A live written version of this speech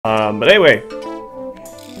But anyway,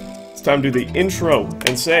 it's time to do the intro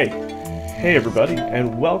and say, hey everybody,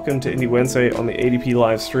 and welcome to Indie Wednesday on the ADP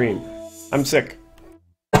live stream. I'm sick.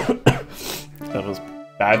 That was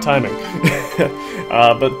bad timing.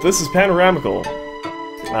 But this is Panoramical.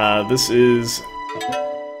 This is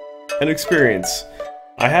an experience.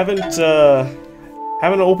 I haven't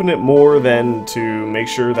opened it more than to make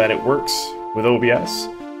sure that it works with OBS.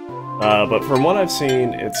 But from what I've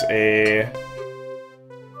seen, it's a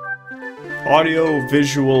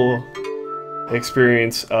audio-visual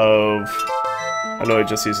experience of... I know I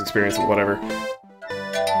just used experience, but whatever.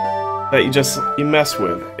 That you mess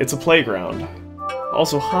with. It's a playground.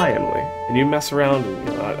 Also, hi Emily. And you mess around,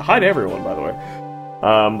 and, hi to everyone, by the way.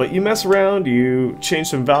 But you mess around, you change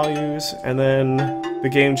some values, and then the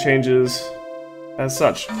game changes as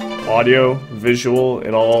such. Audio, visual,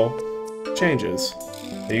 it all changes.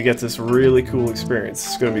 And you get this really cool experience.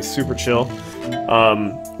 It's going to be super chill.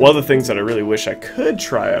 One of the things that I really wish I could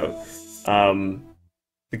try out,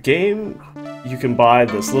 the game, you can buy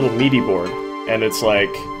this little MIDI board, and it's like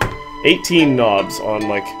 18 knobs on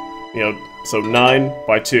like, you know, so 9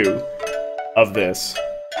 by 2 of this,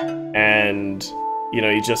 and, you know,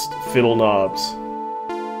 you just fiddle knobs,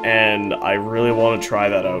 and I really want to try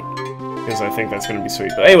that out, because I think that's going to be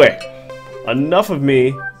sweet. But anyway, enough of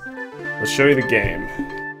me, let's show you the game.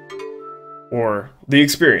 Or the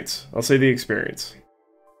experience. I'll say the experience.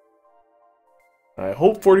 I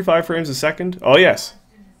hope 45 frames a second. Oh, yes.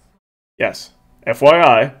 Yes.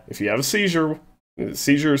 FYI, if you have a seizure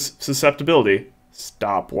susceptibility,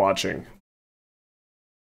 stop watching.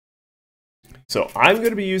 So I'm going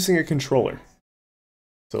to be using a controller.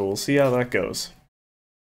 So we'll see how that goes.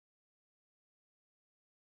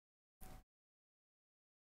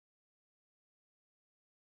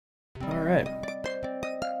 All right.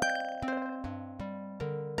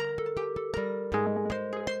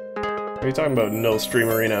 What are you talking about, no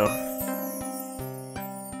streamerino?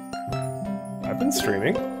 I've been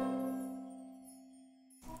streaming.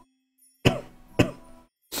 But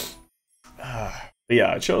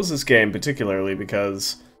yeah, I chose this game particularly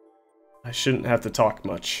because I shouldn't have to talk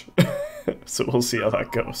much. So we'll see how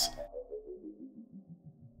that goes.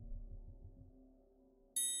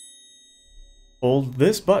 Hold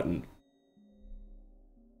this button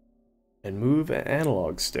and move an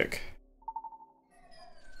analog stick.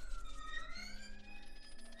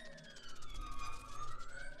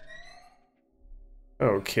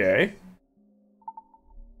 Okay.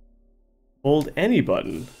 Hold any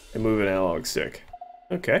button and move an analog stick.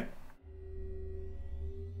 Okay.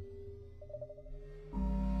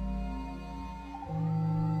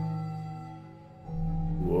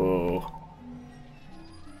 Whoa.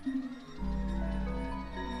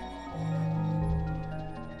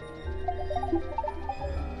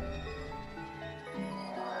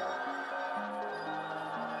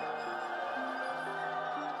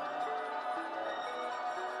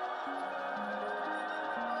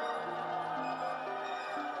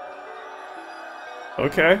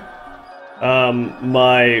 Okay.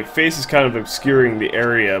 My face is kind of obscuring the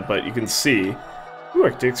area, but you can see. Ooh, I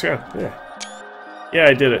can take a screen. Yeah. Yeah,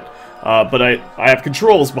 I did it. But I have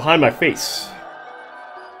controls behind my face.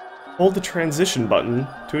 Hold the transition button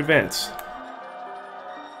to advance.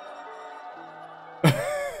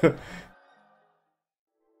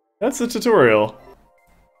 That's the tutorial.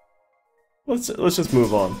 Let's just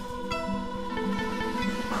move on.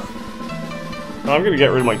 I'm gonna get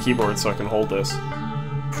rid of my keyboard so I can hold this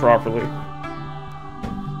properly.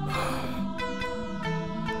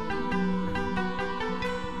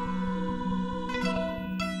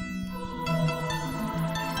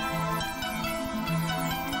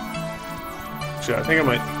 Actually, I think I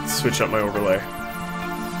might switch up my overlay.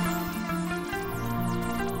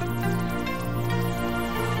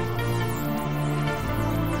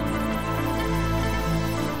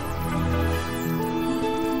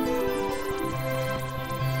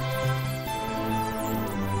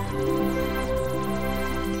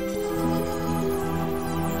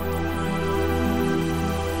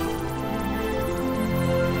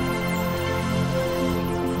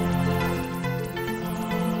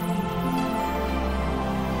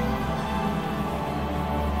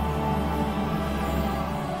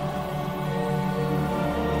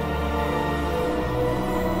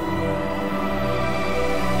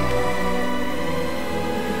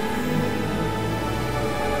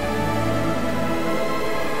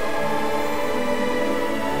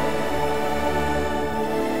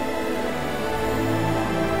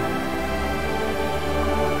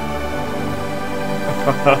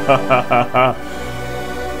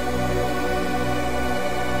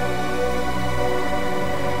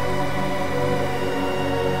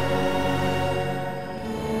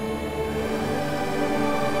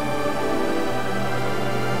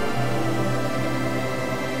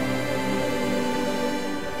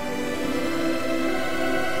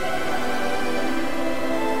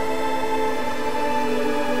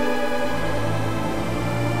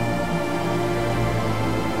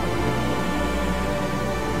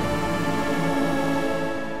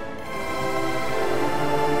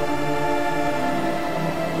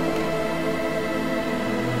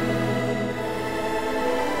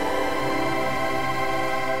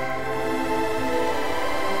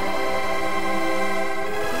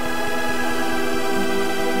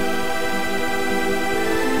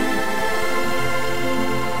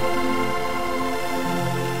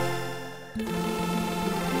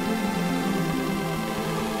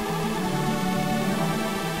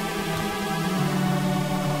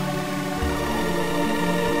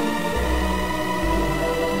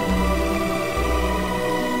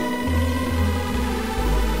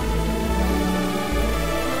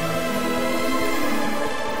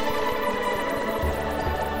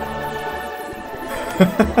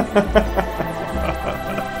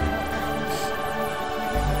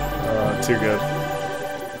 Too good.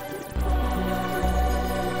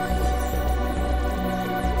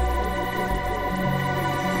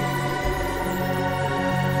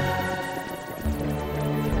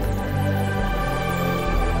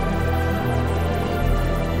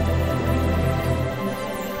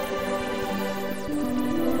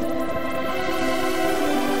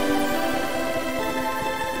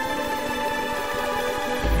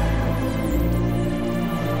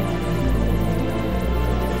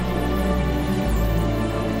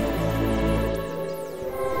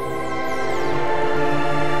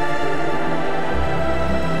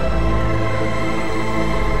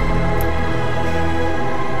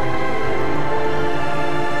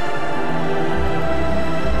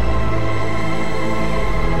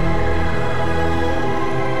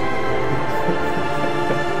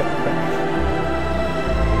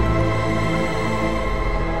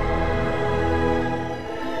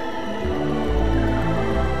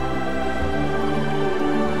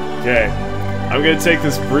 Okay, I'm gonna take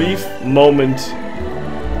this brief moment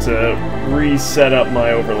to reset up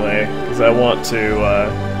my overlay because I want to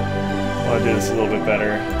do this a little bit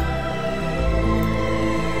better.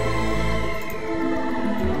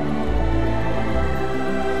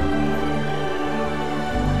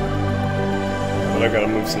 But I gotta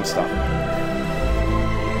move some stuff.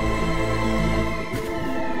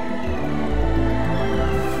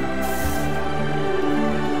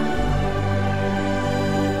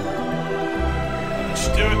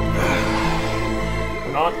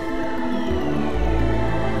 Not.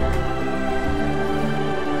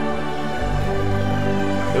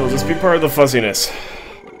 It'll just be part of the fuzziness.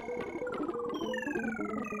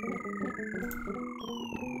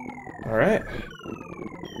 Alright.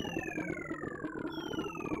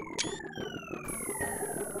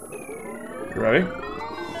 Ready?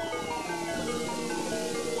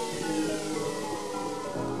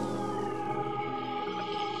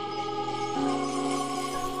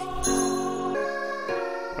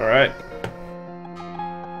 Alright.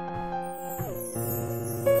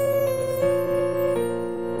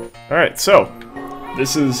 Alright, so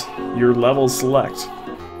this is your level select.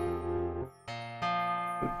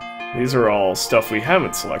 These are all stuff we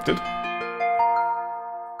haven't selected.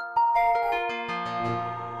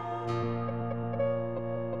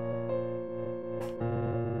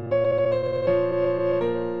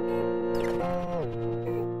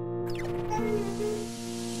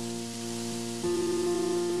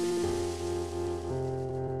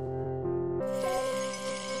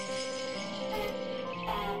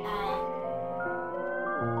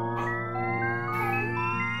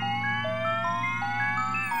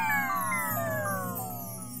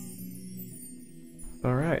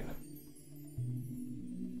 All right.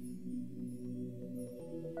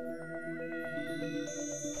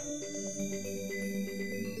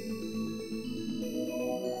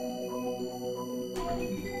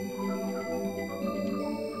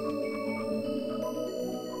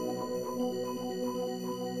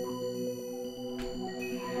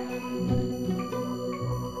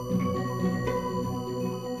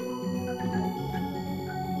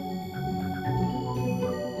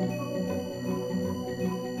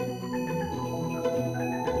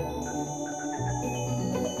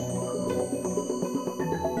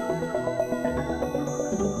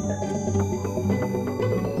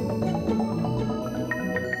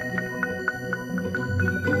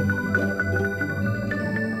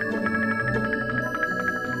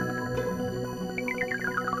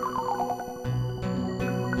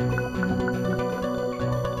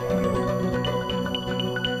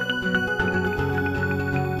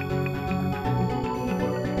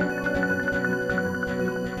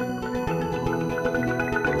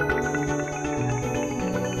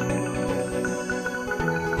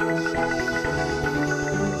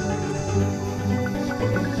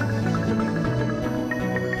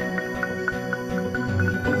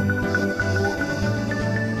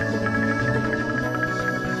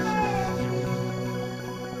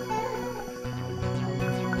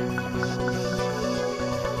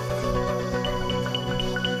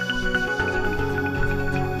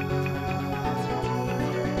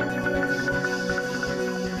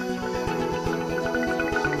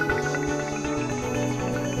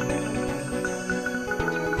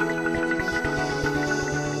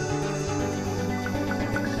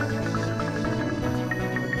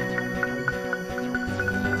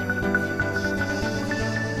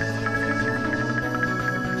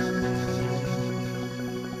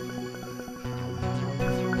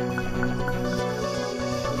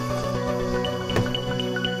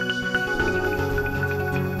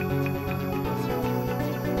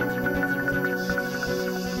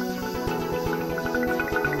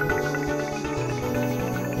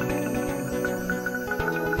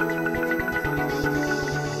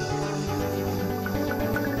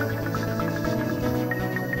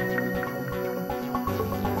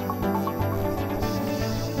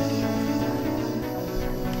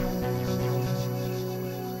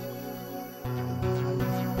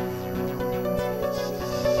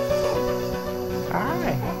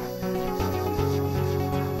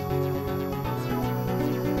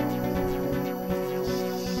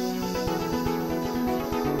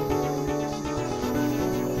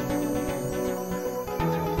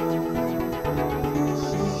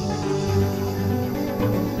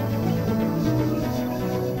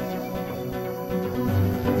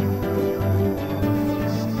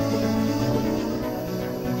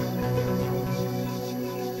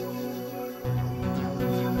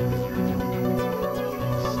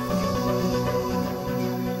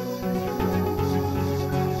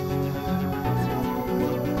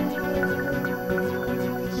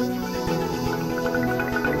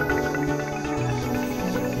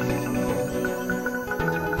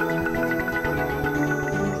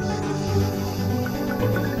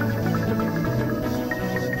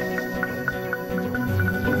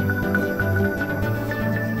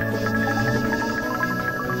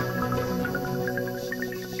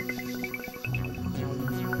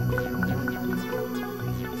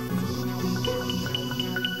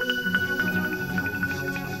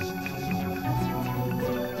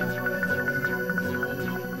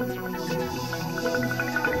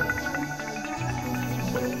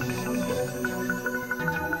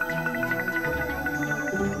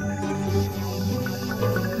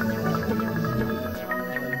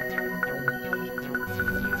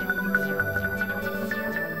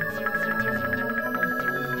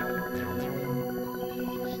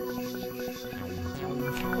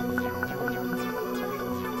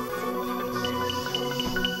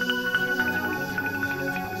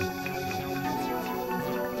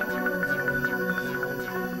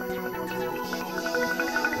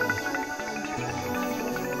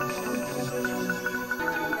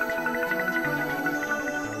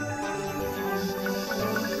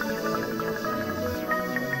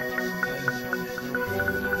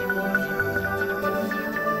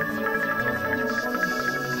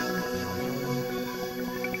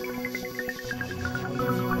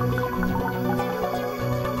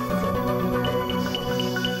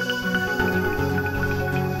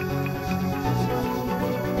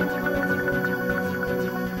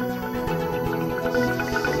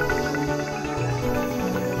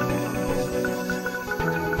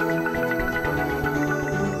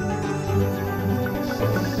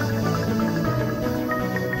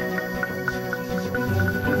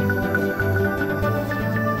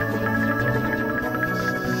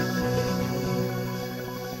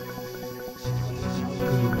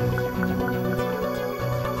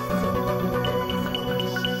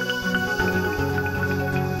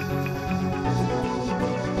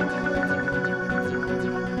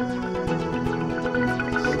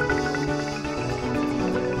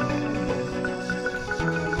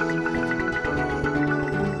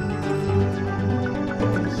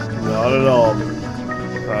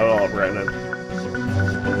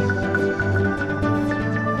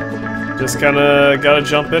 Just kinda gotta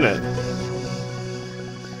jump in it.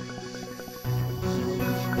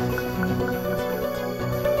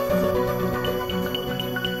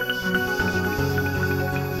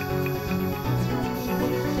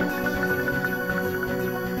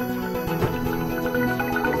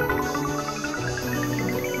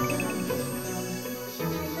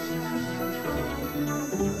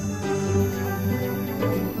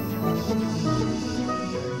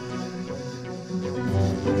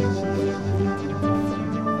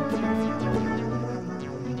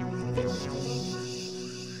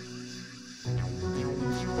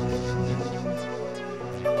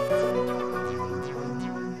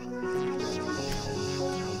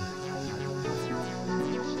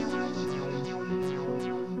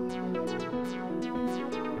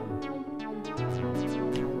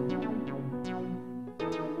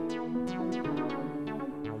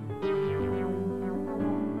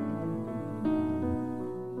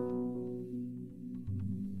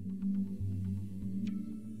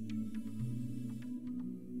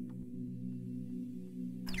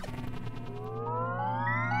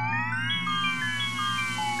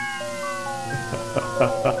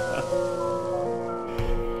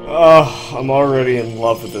 Oh, I'm already in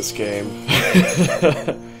love with this game.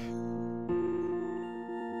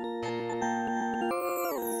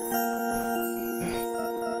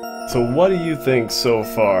 So what do you think so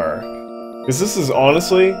far? Because this is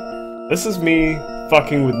honestly, this is me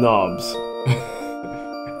fucking with knobs.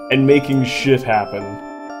 And making shit happen.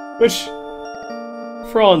 Which,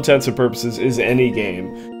 for all intents and purposes, is any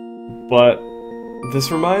game. But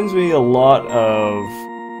this reminds me a lot of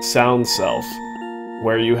Sound Self,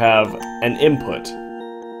 where you have an input.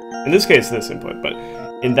 In this case, this input, but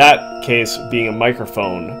in that case, being a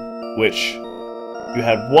microphone, which you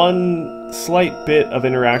had one slight bit of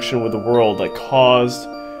interaction with the world that caused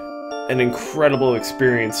an incredible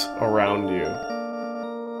experience around you.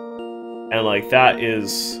 And, like, that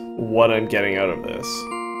is what I'm getting out of this.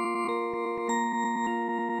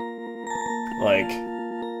 Like,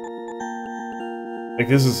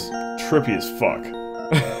 this is trippy as fuck.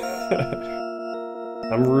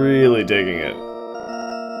 I'm really digging it.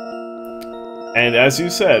 And as you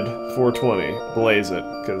said, 420, blaze it,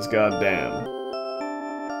 because goddamn.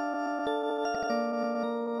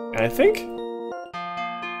 And I think...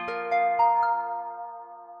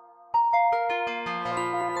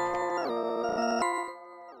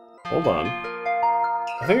 Hold on.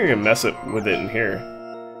 I think I can mess it with it in here.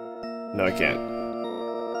 No, I can't.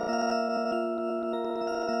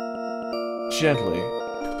 Gently.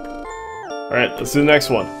 Alright, let's do the next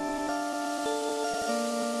one.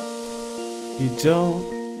 You don't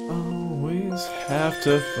always have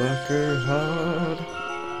to fuck her hard.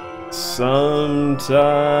 Sometimes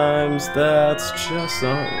that's just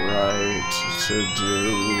not right to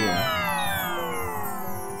do.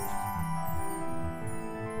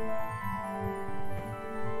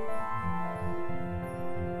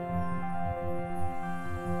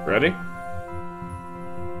 Ready?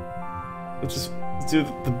 Let's do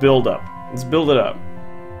the build up. Let's build it up.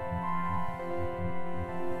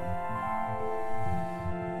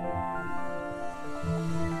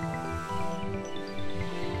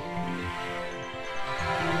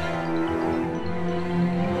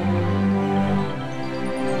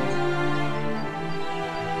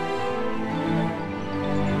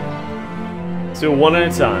 Let's do it one at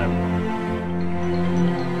a time.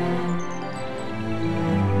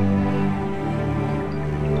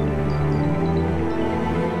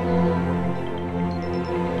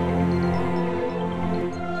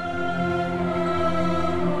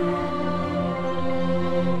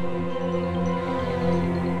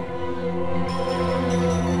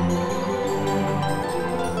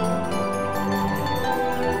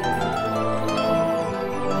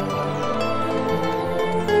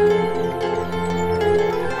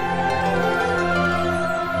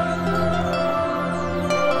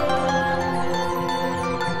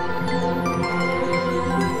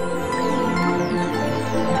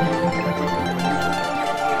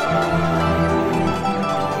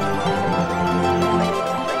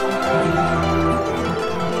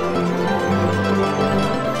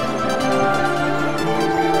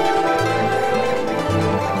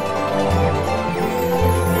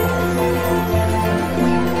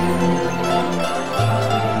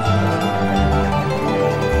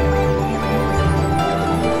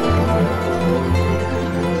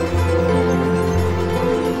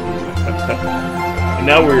 And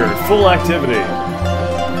now we're in full activity.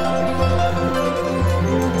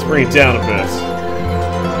 Let's bring it down a bit.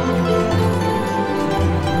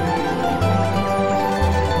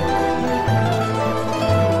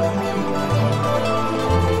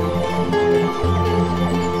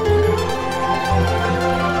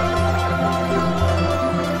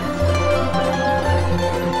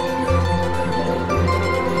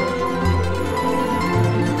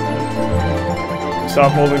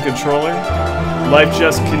 Stop holding controller. Life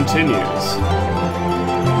just continues.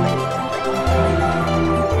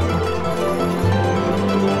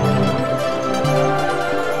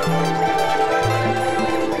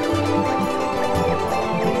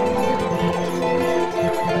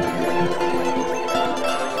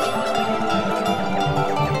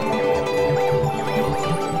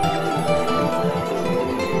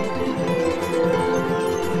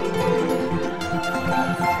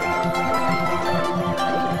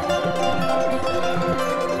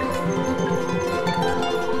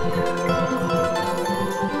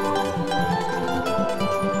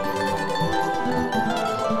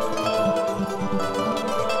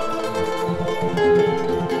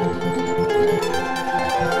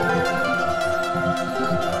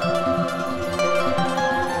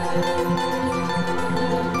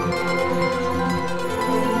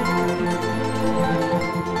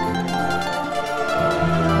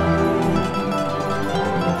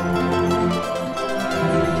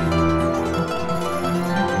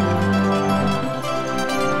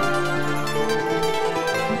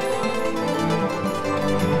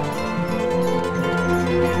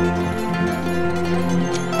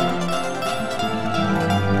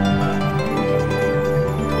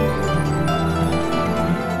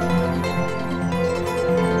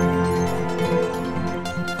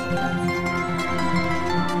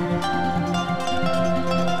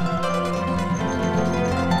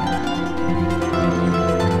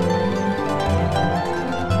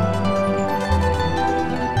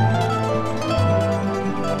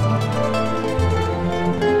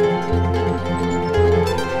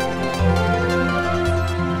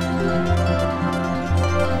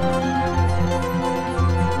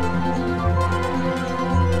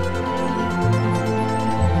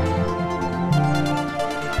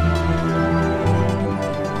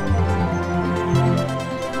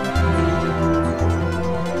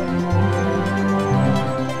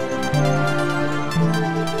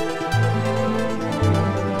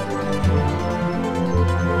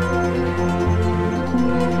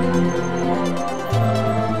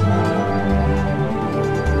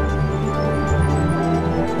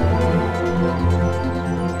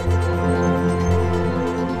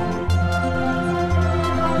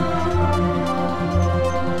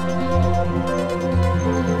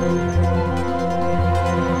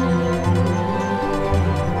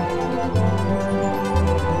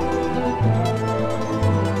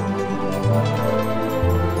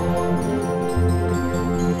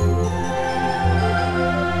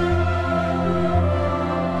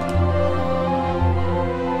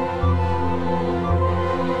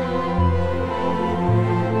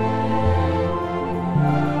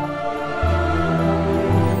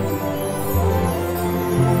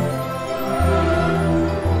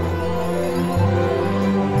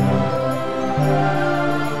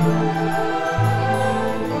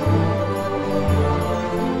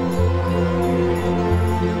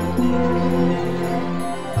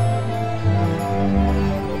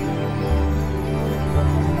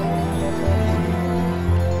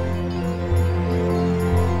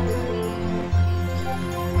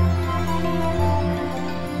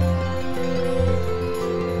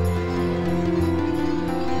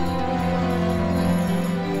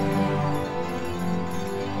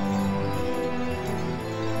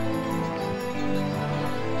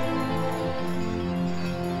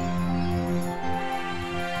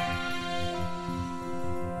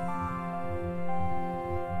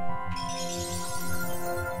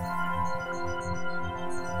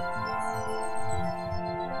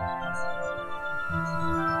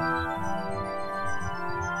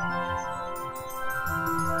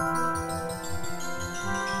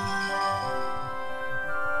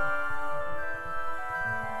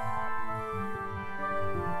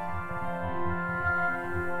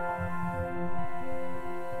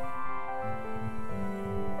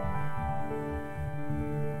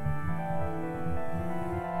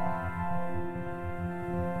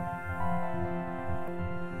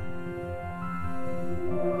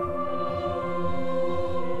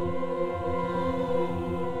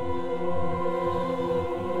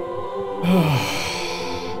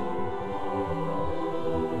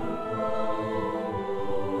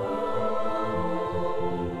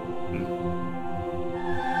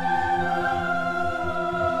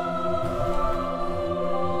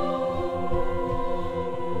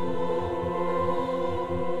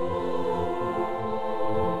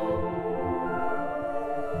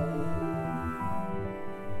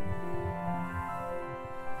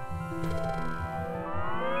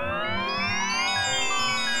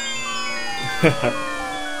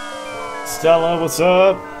 Stella, what's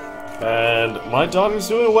up? And my daughter's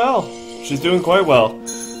doing well. She's doing quite well.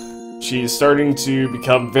 She's starting to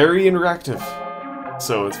become very interactive.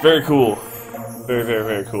 So it's very cool. Very, very,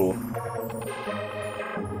 very cool.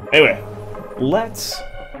 Anyway, let's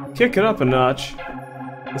kick it up a notch.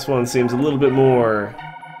 This one seems a little bit more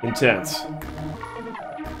intense.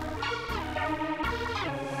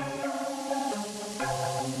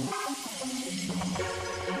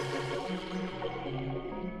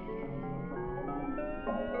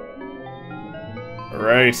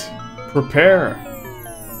 Alright, prepare.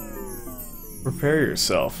 Prepare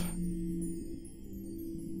yourself.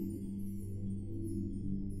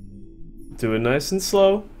 Do it nice and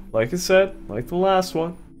slow, like I said, like the last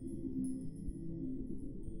one.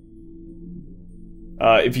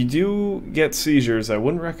 If you do get seizures, I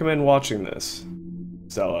wouldn't recommend watching this,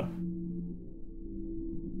 Stella.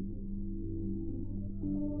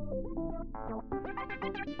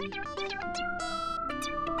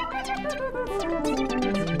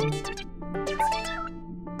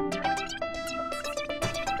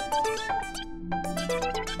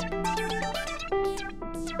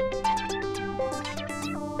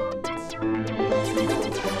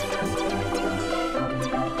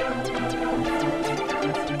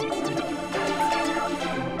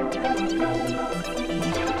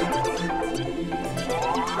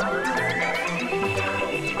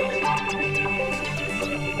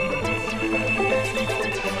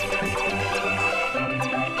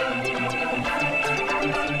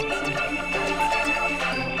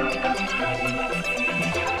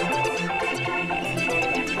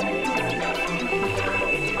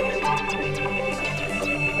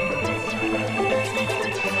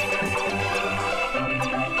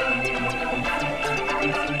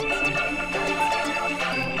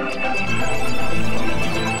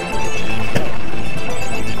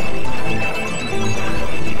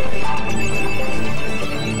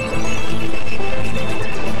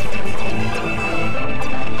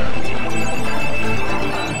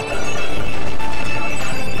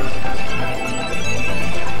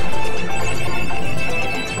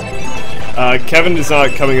 Kevin is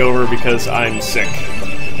not coming over because I'm sick.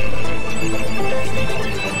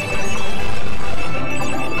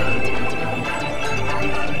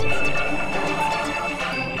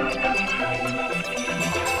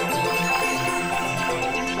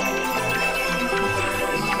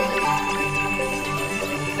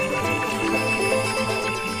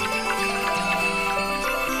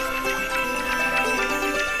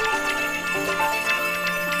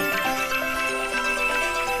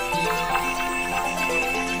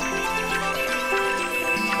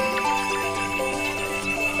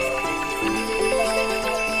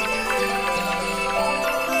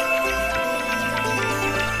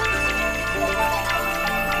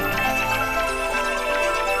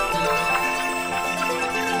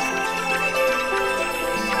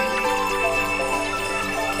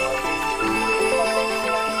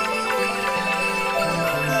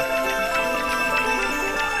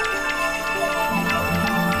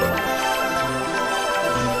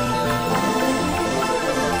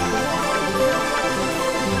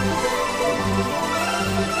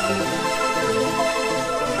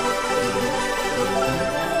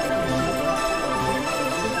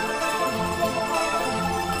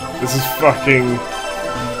 This is fucking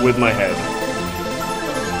with my head.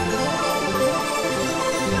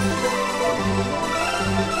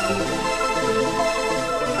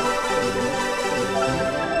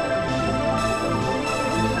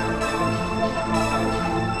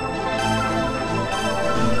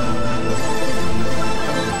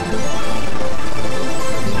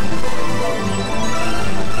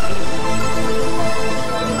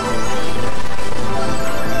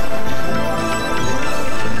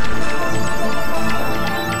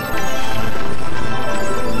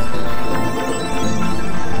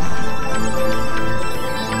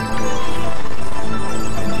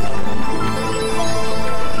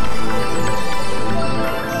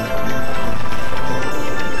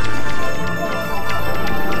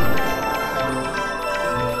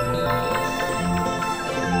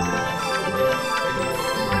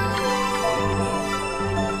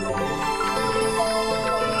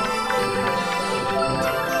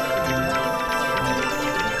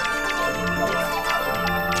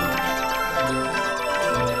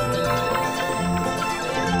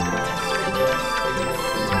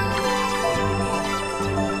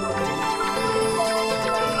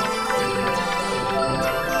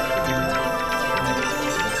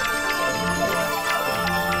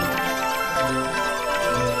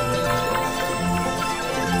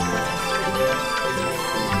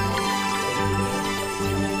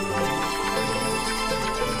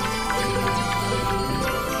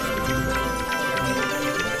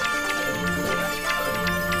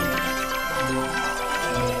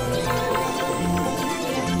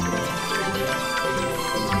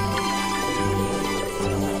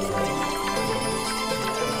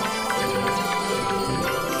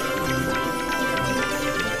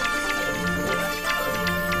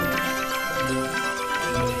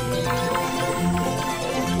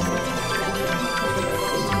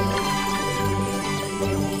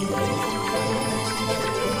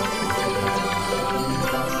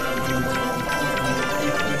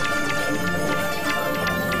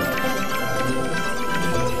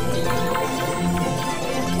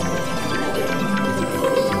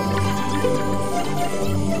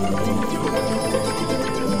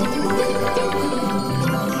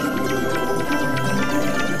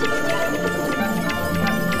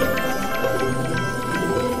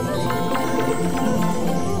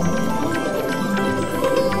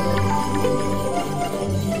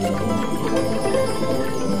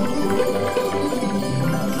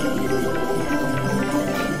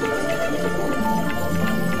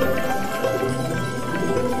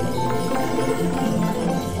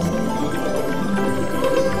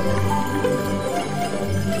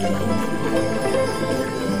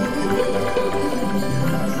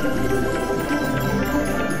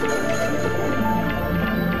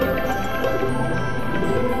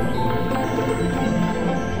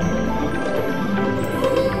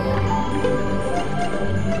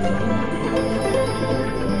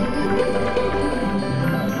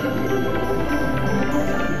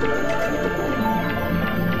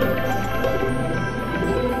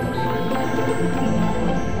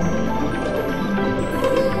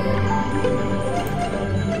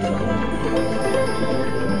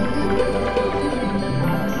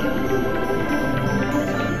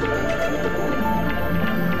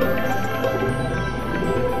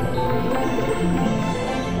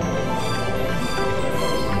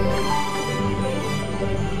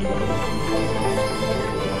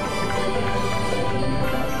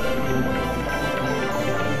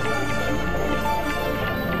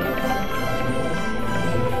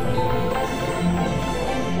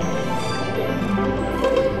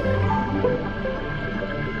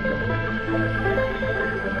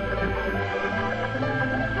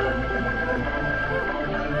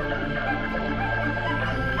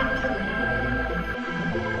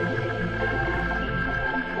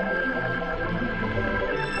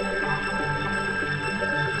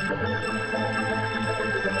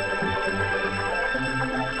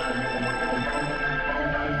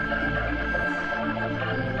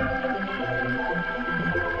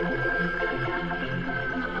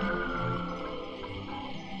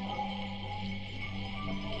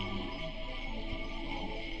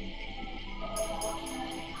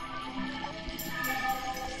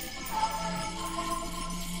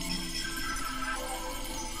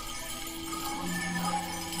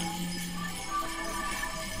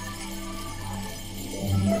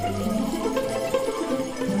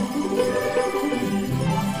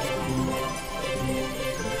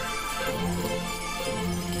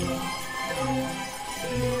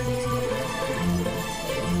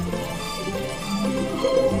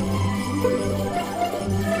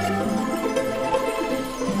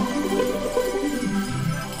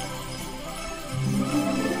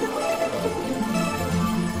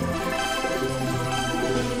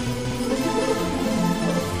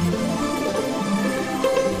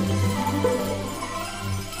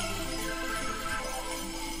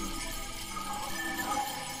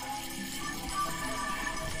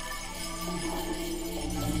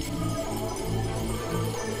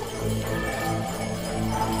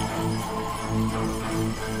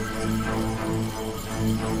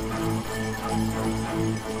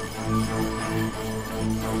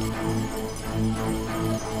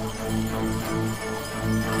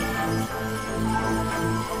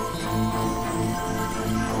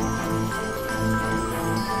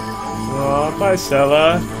 Oh, bye,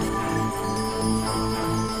 Stella.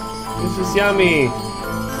 This is yummy.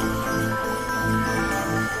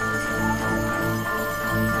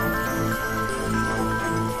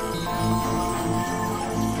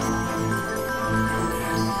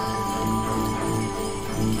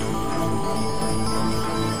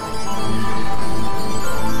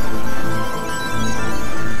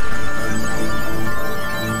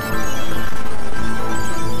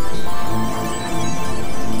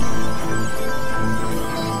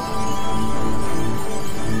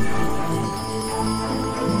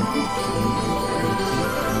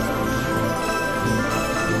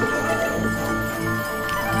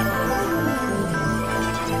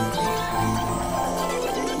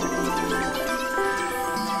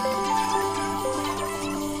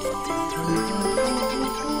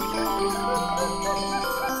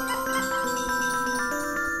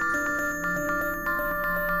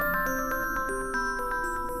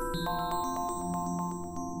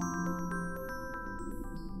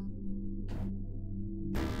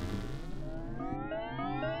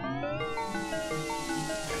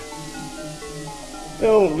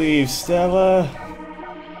 Don't leave, Stella.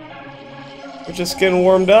 We're just getting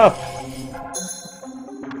warmed up.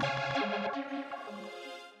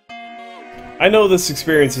 I know this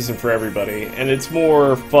experience isn't for everybody, and it's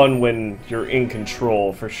more fun when you're in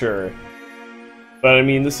control, for sure. But I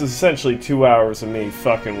mean, this is essentially 2 hours of me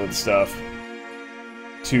fucking with stuff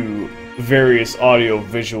to various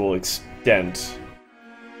audio-visual extent.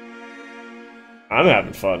 I'm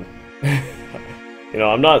having fun. You know,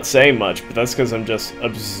 I'm not saying much, but that's because I'm just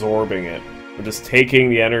absorbing it. I'm just taking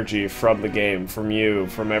the energy from the game, from you,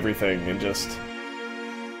 from everything, and just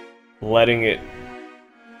letting it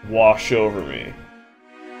wash over me.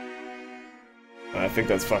 And I think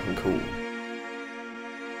that's fucking cool.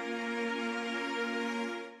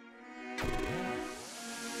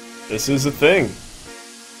 This is a thing.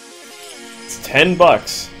 It's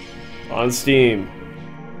 $10 on Steam.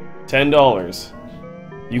 $10.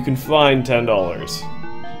 You can find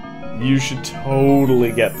 $10. You should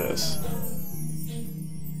totally get this.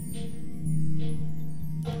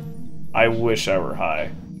 I wish I were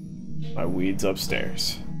high. My weed's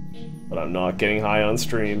upstairs. But I'm not getting high on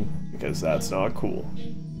stream, because that's not cool.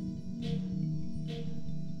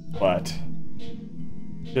 But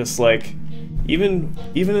just like, even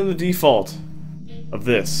in the default of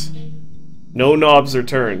this, no knobs are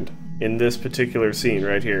turned in this particular scene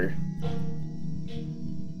right here.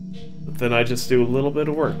 But then I just do a little bit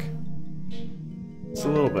of work. Just a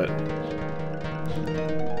little bit.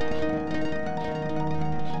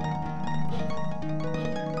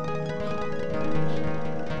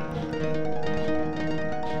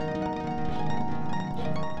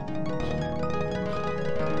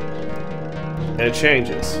 And it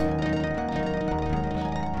changes.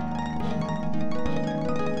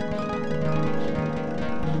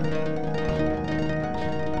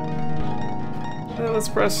 Now let's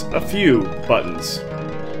press a few buttons.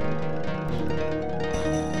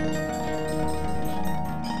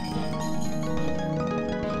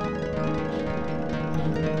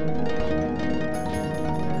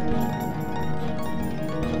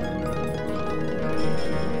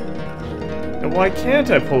 And why can't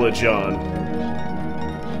I pull a John?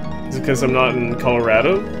 Is it because I'm not in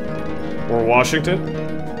Colorado? Or Washington?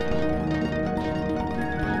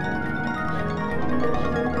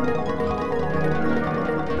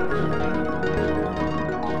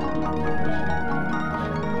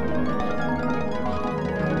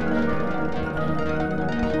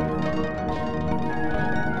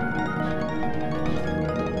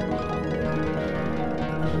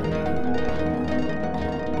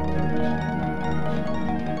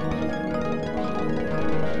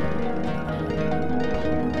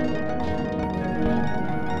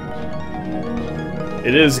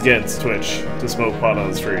 It is against Twitch to smoke pot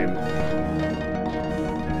on stream.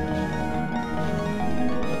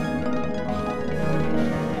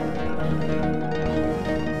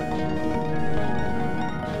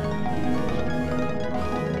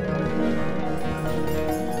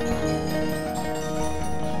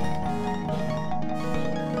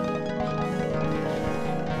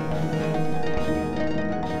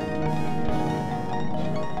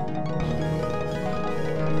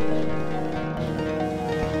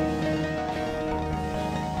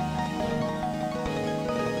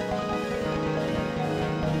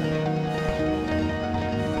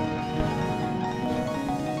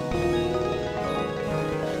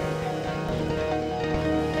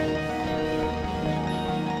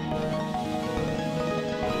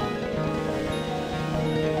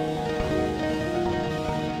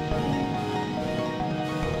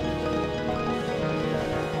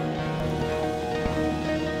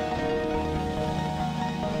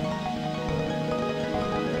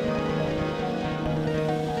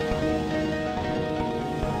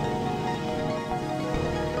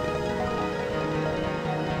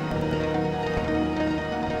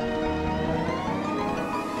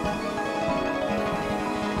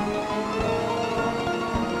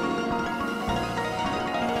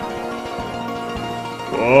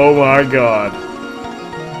 my god.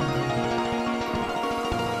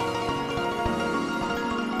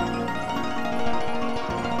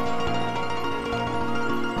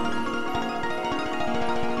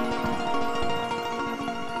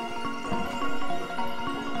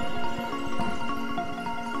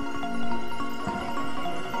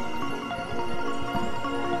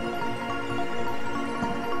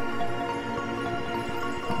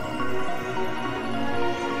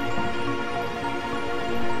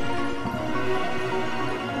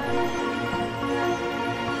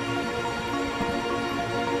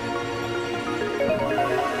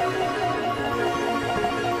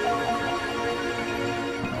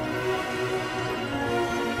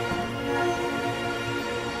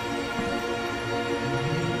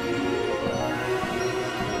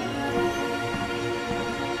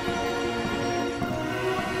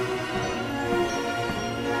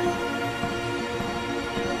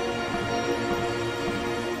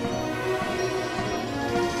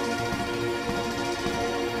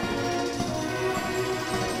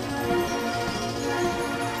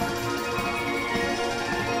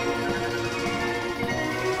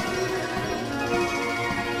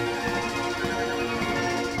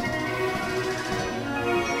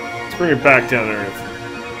 Bring it back down to Earth.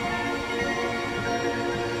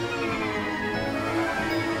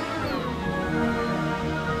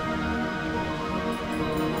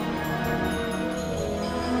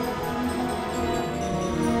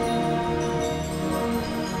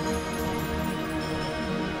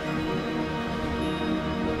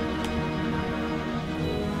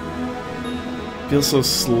 Feels so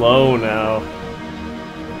slow now.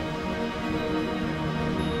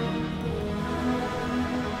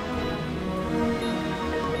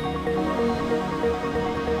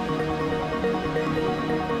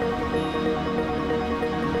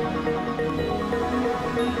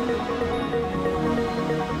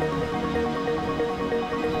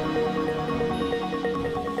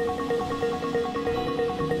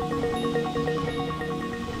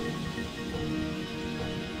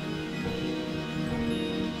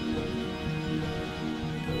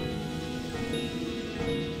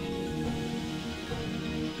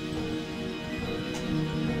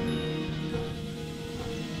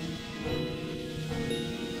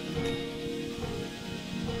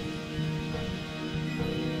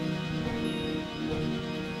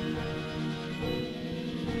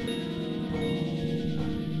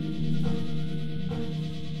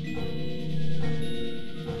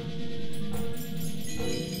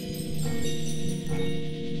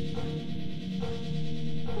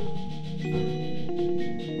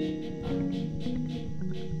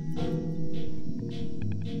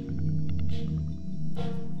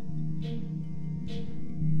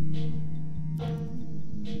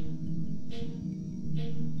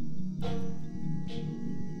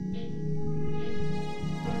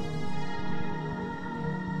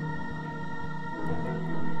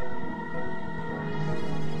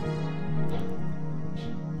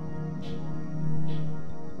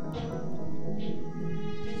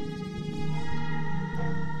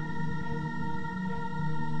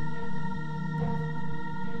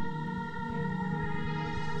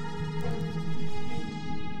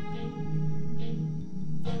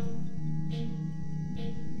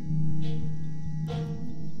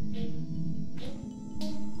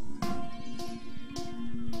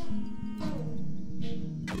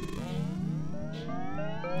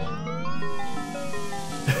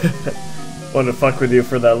 Wanted to fuck with you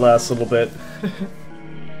for that last little bit.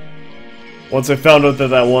 Once I found out that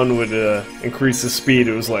that one would increase the speed,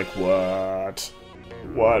 it was like, what?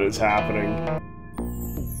 What is happening?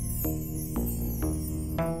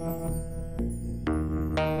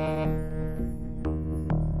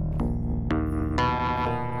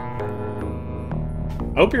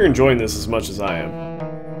 I hope you're enjoying this as much as I am.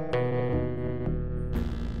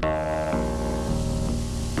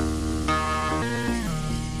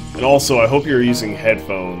 And also, I hope you're using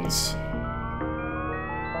headphones.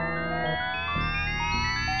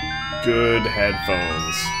 Good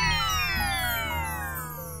headphones.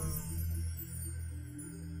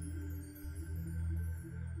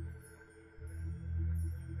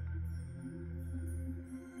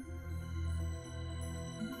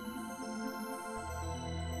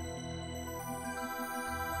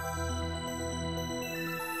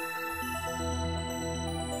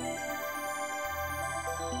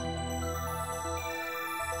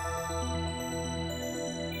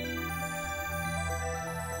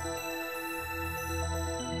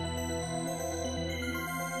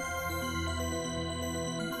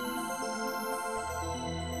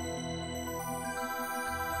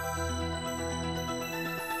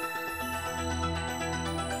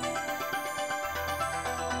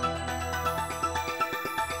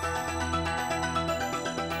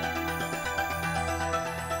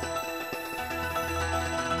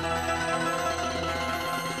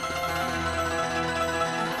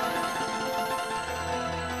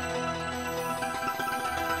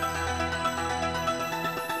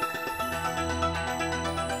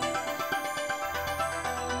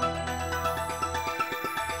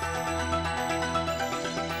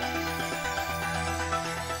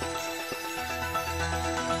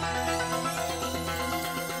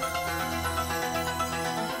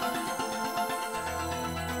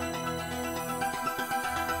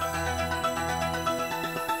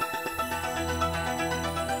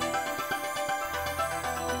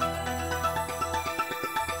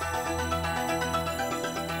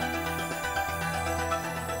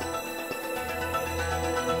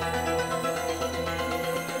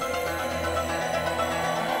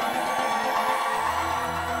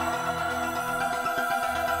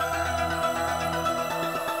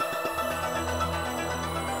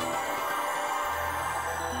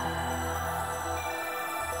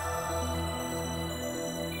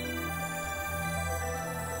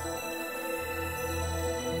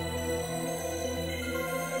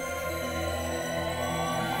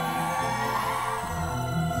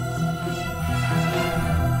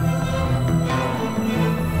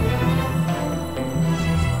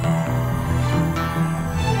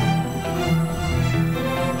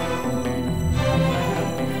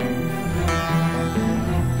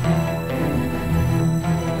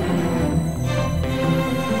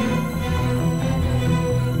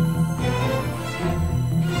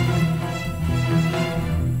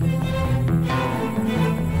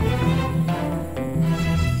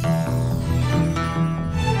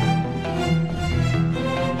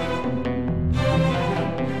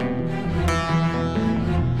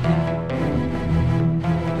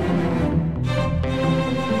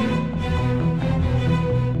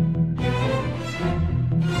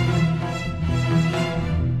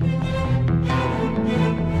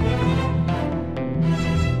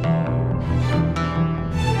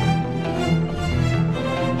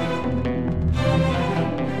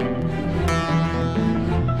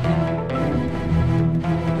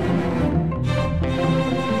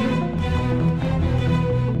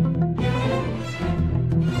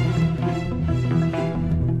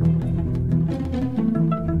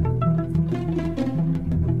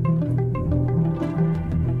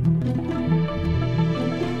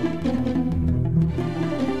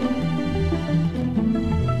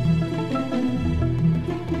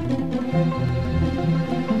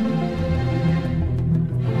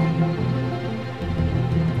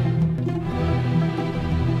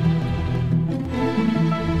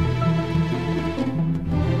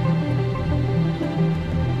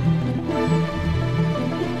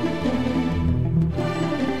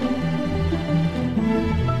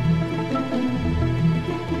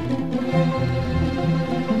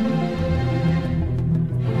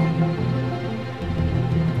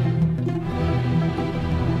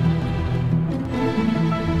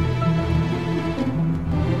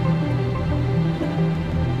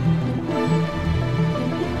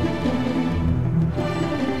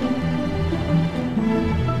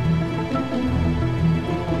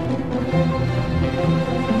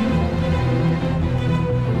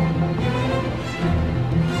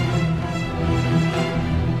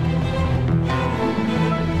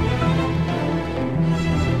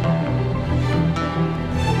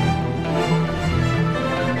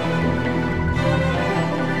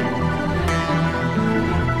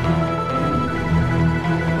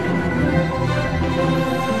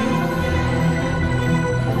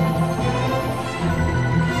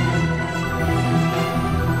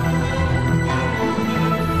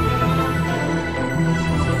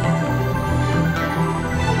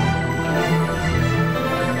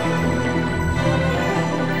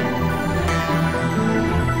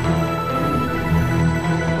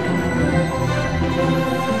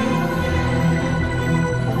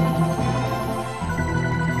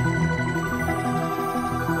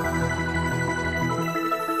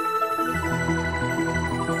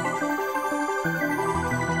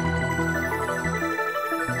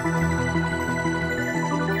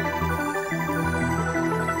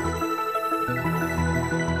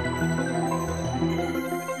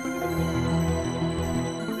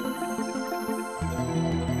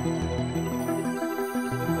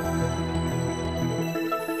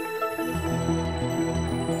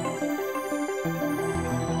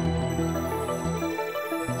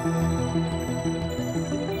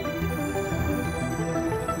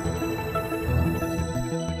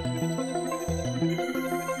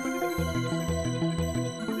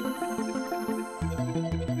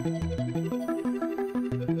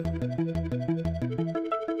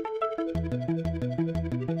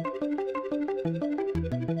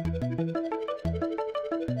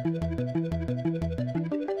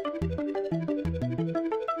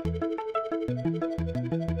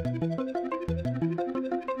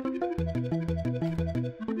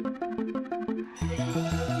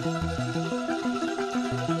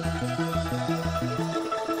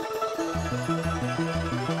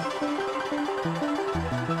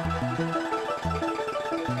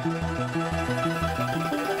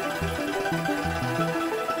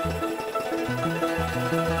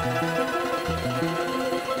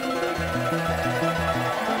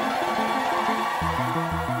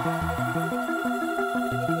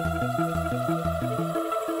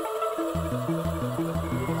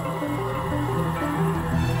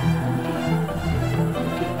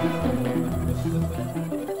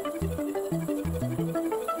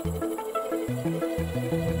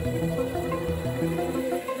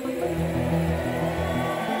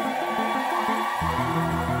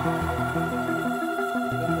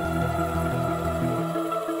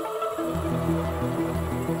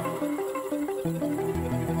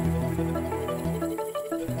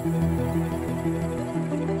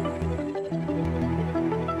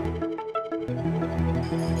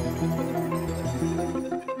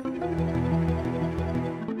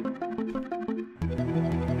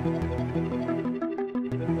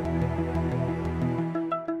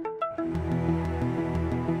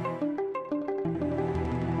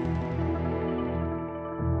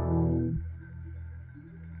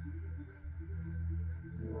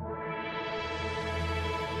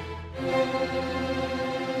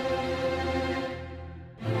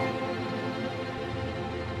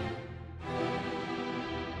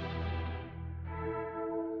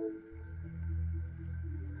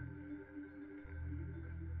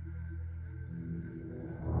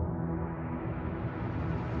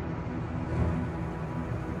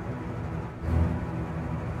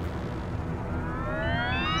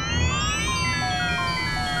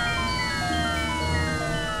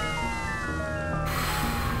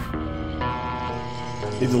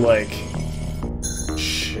 Need to, like,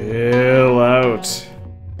 chill out.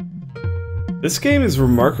 This game is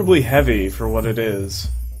remarkably heavy for what it is.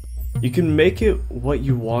 You can make it what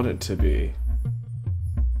you want it to be.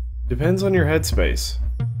 Depends on your headspace.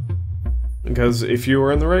 Because if you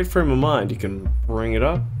are in the right frame of mind, you can bring it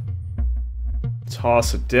up,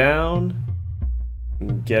 toss it down,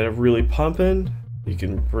 and get it really pumping. You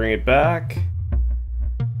can bring it back.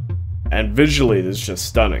 And visually, it's just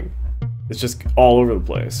stunning. It's just all over the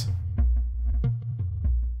place.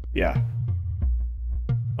 Yeah.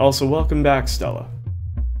 Also, welcome back, Stella.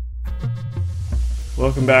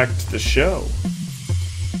 Welcome back to the show.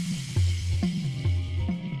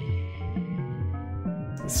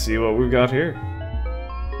 Let's see what we've got here.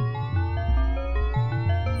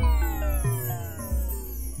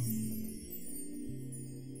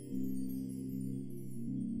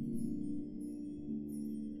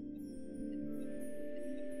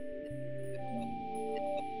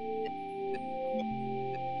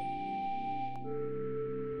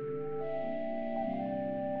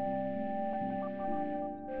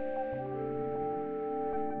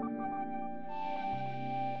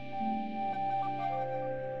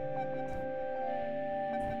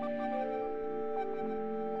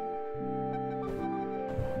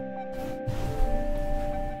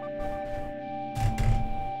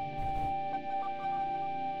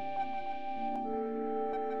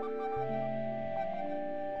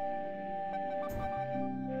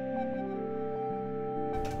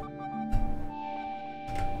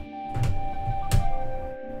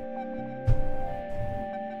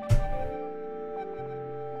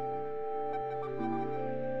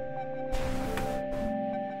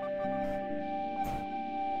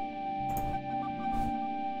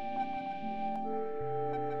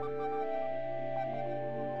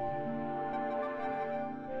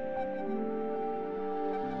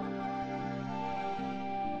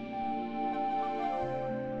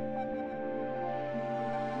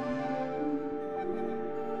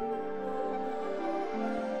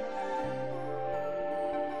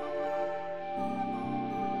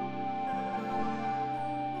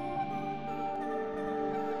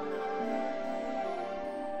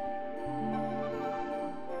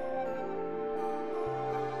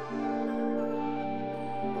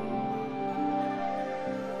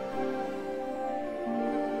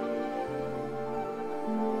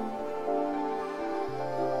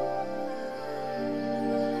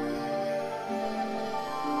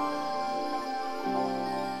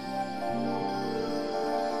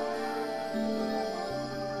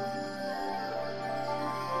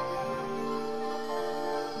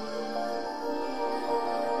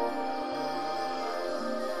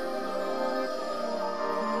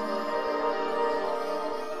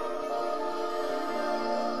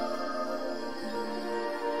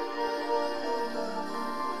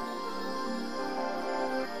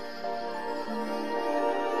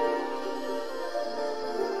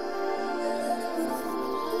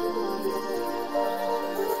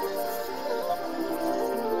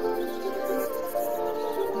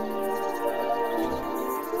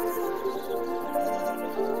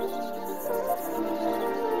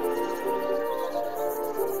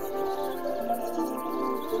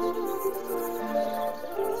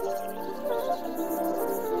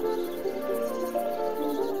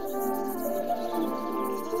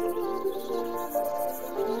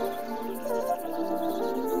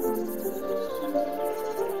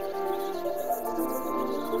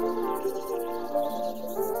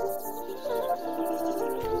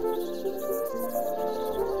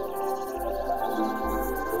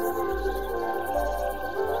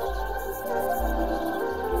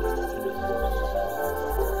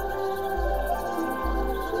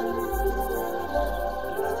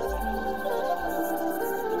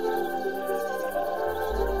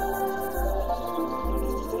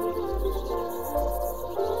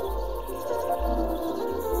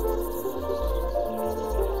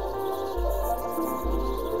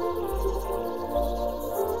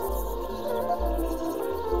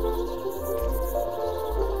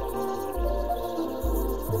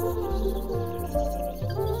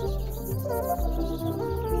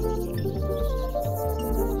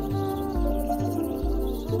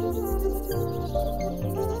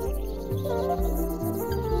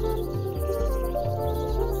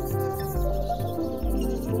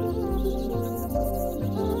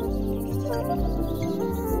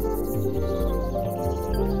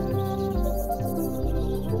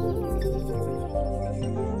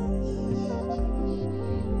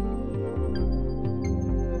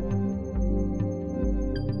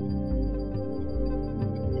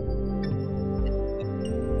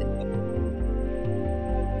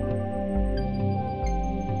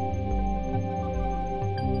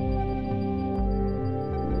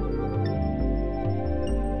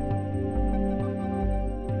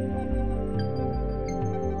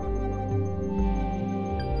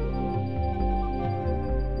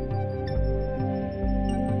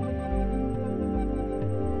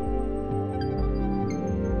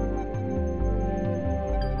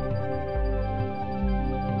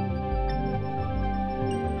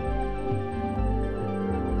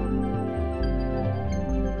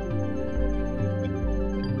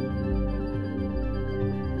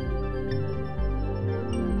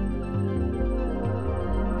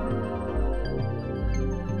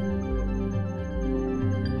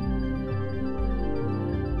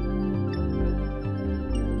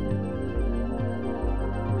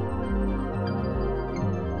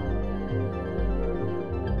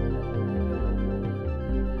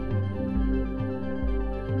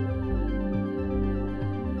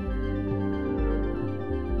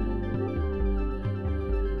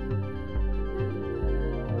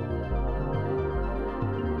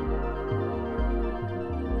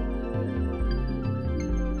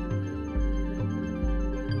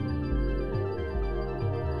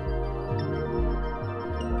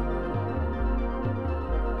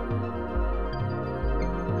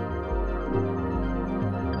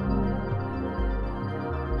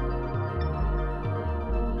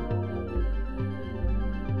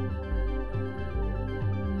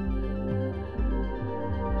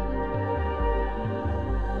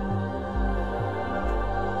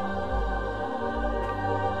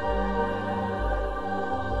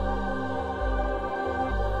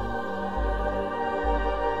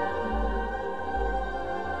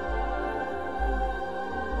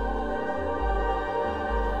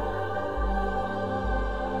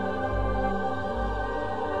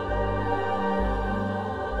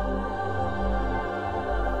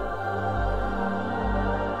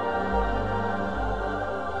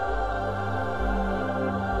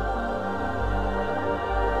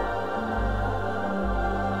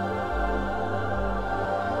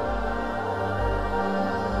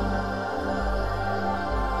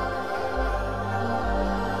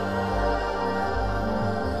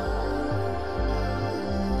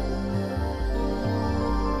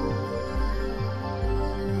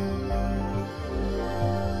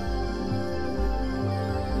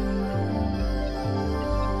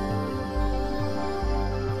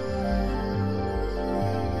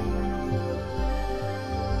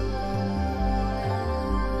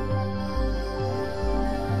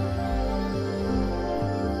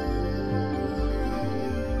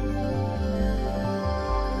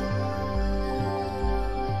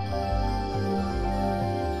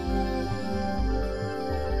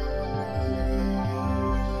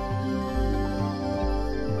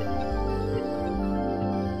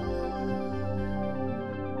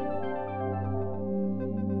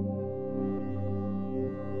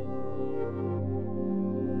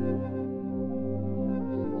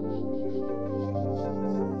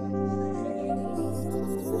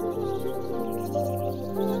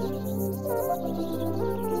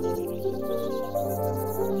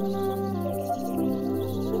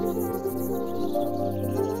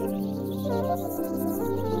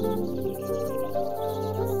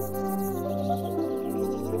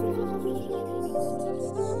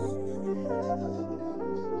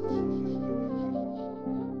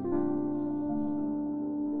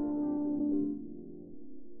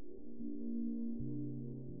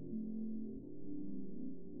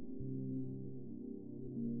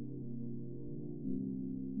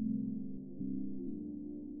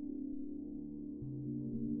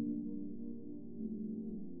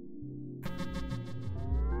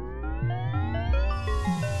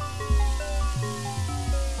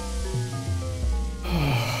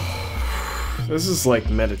 This is like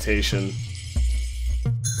meditation.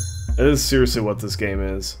 It is seriously what this game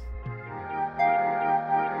is.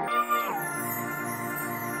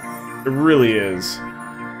 It really is.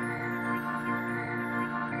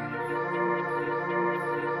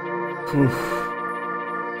 Whew.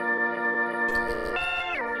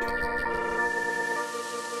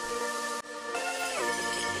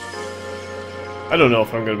 I don't know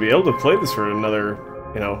if I'm going to be able to play this for another,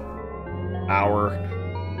 you know, hour.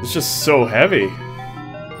 It's just so heavy.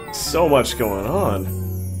 So much going on.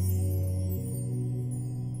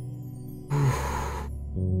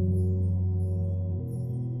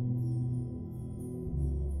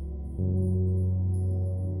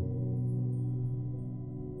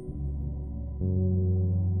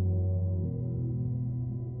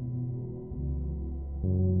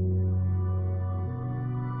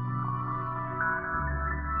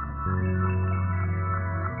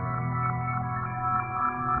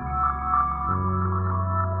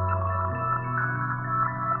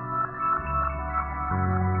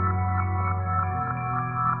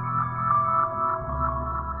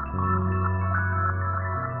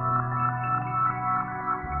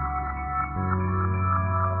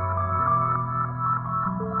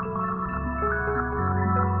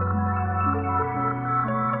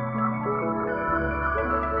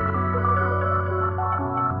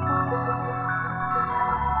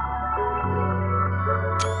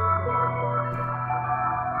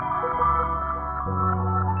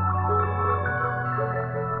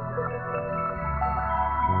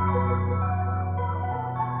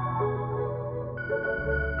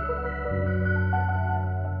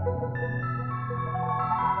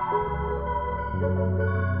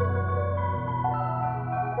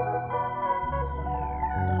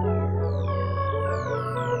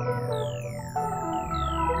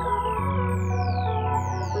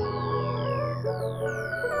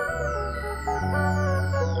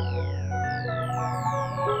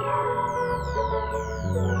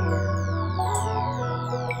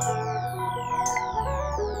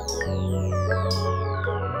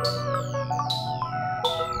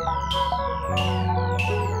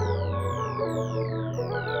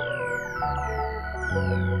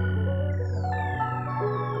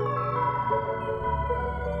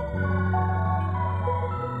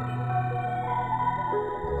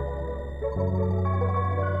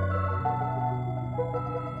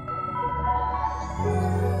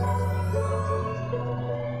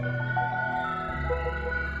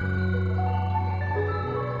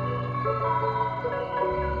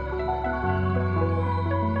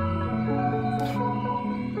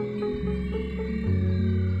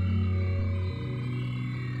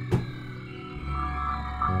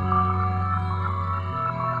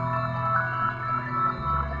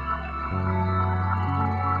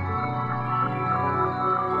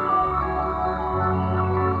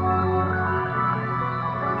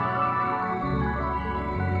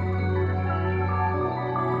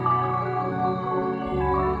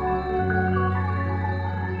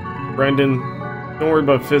 Brandon, don't worry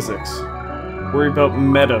about physics. Worry about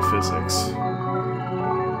metaphysics.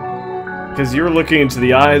 Because you're looking into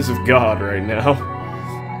the eyes of God right now.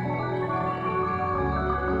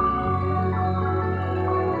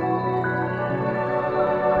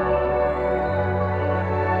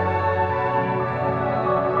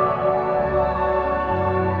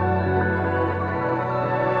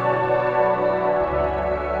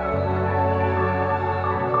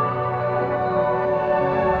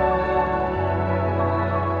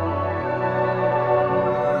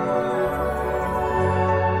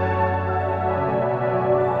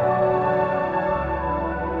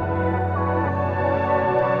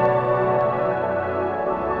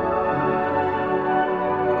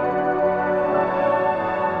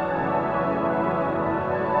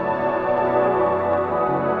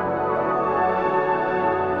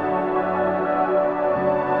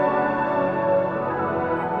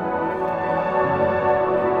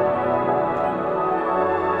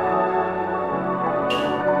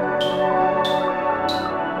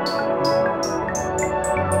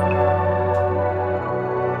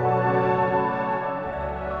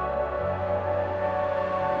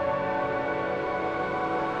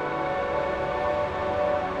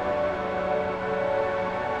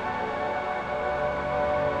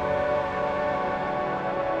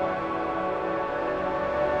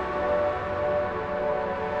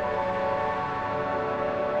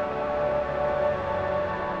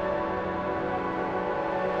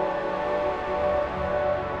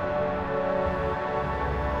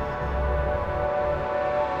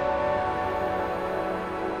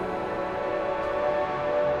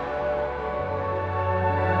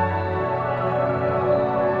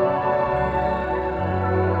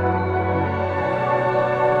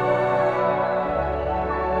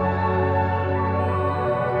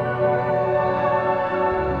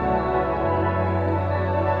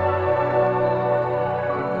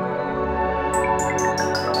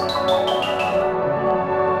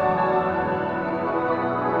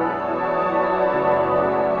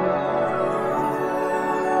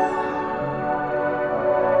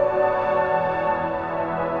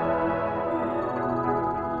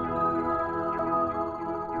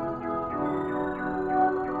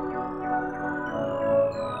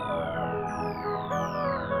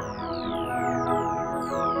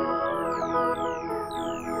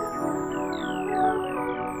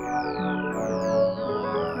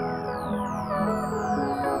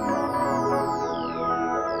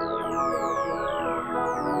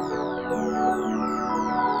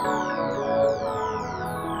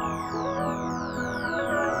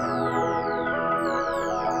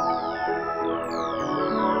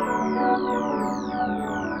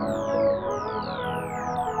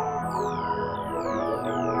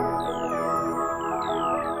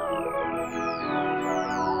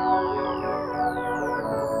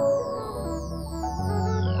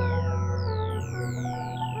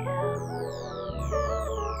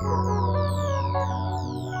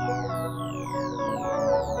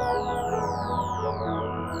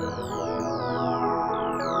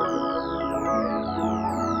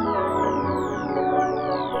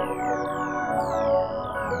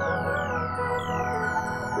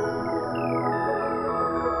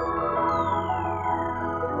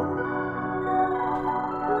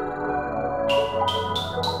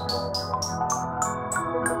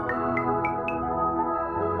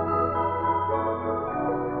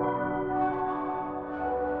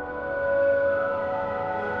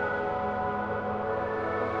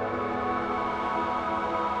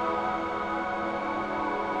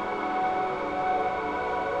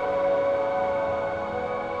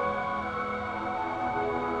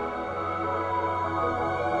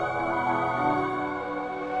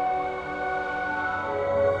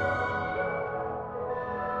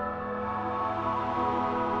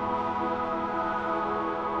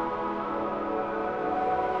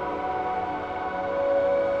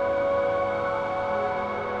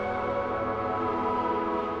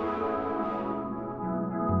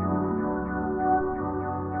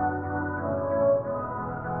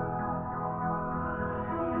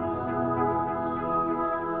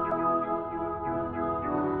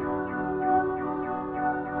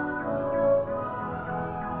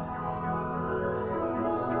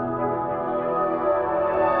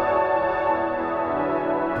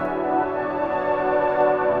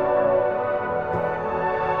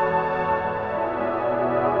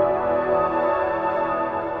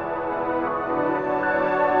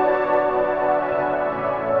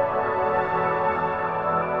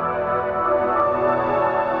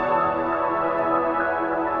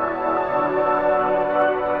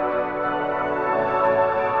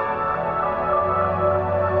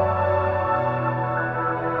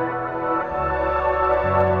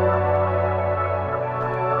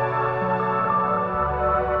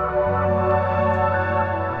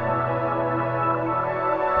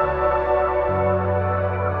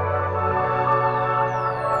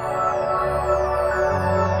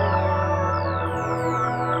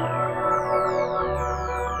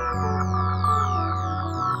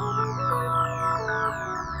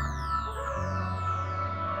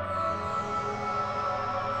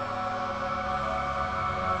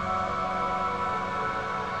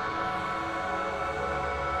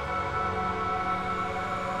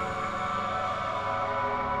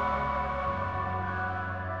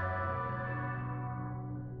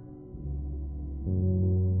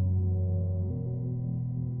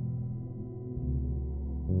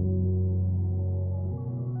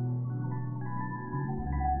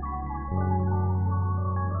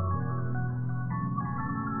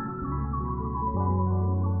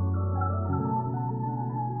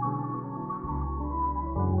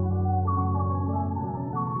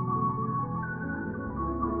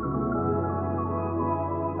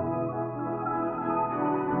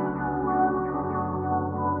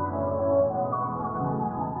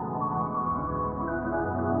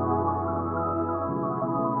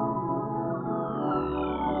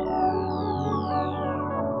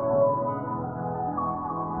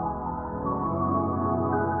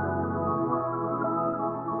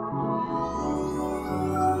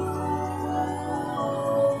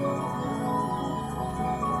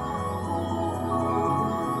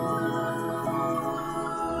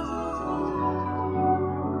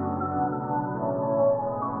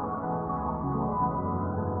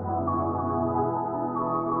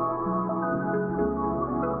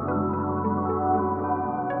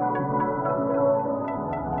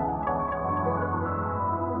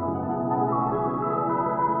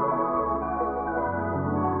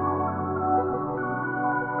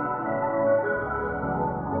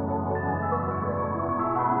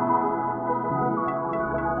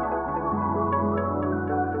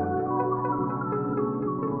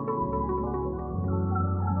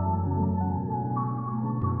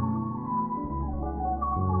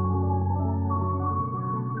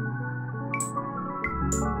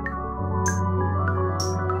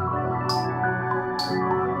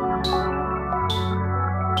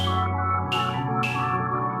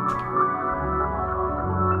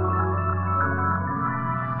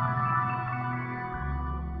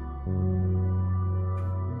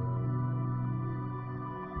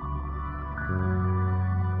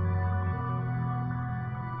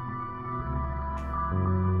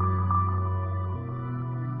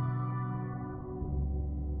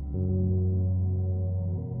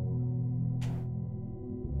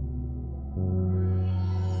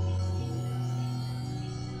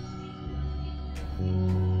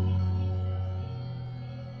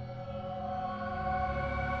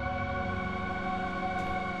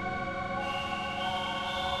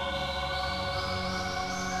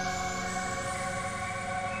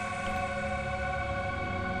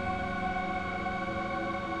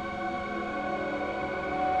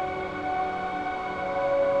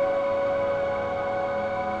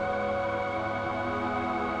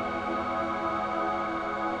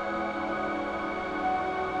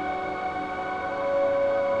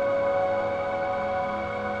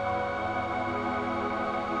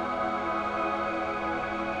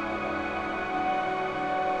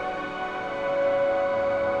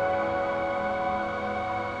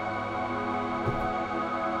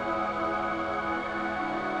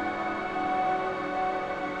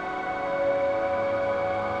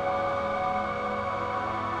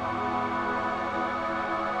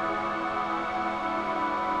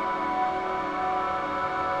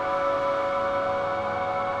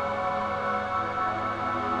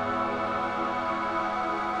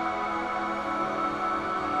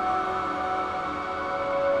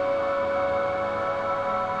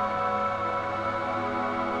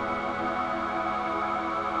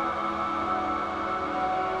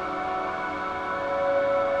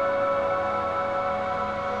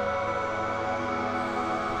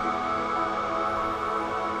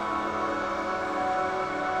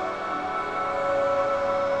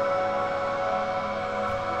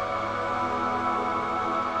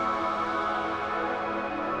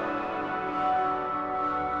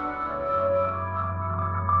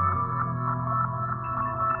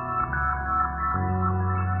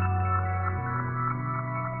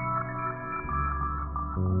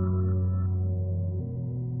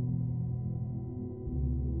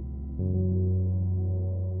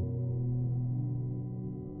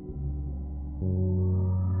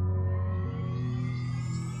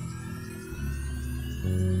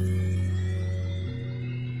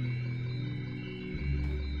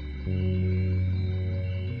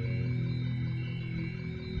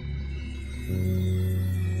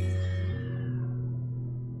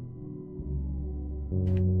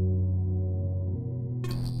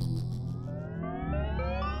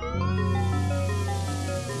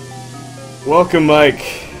 Welcome, Mike.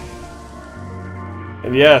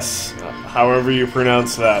 And yes, however you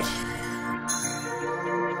pronounce that.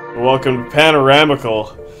 Welcome to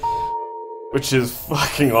Panoramical, which is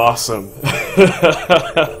fucking awesome.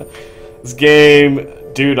 This game,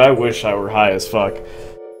 dude, I wish I were high as fuck.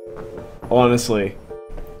 Honestly.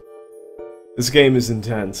 This game is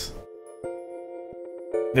intense.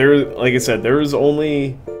 Like I said, there was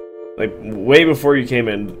only, like, way before you came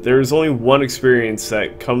in, there was only one experience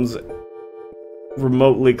that comes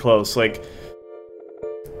remotely close. Like,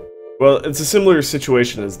 well, it's a similar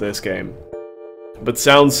situation as this game, but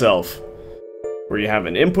Sound Self, where you have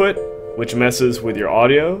an input, which messes with your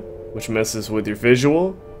audio, which messes with your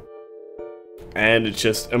visual, and it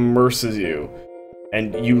just immerses you,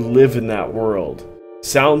 and you live in that world.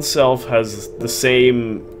 Sound Self has the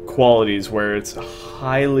same qualities where it's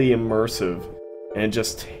highly immersive, and it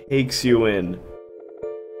just takes you in.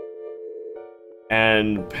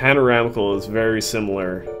 And Panoramical is very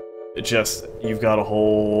similar. It just, you've got a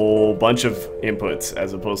whole bunch of inputs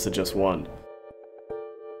as opposed to just one.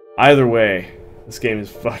 Either way, this game is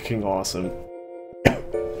fucking awesome.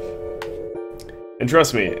 And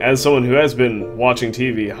trust me, as someone who has been watching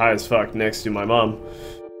TV high as fuck next to my mom,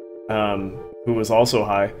 who was also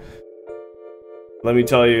high, let me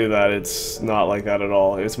tell you that it's not like that at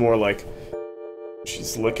all. It's more like,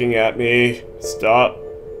 she's looking at me, stop.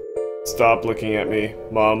 Stop looking at me.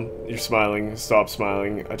 Mom, you're smiling. Stop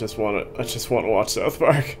smiling. I just want to watch South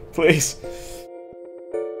Park. Please.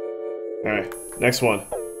 Alright, next one.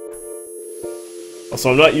 Also,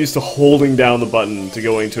 I'm not used to holding down the button to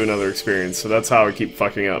go into another experience, so that's how I keep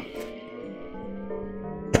fucking up.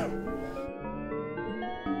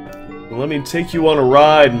 Let me take you on a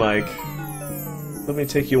ride, Mike. Let me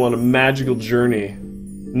take you on a magical journey.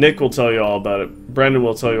 Nick will tell you all about it. Brendan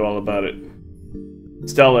will tell you all about it.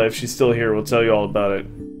 Stella, if she's still here, will tell you all about it.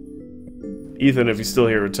 Ethan, if he's still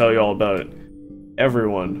here, will tell you all about it.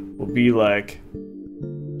 Everyone will be like,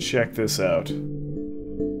 check this out.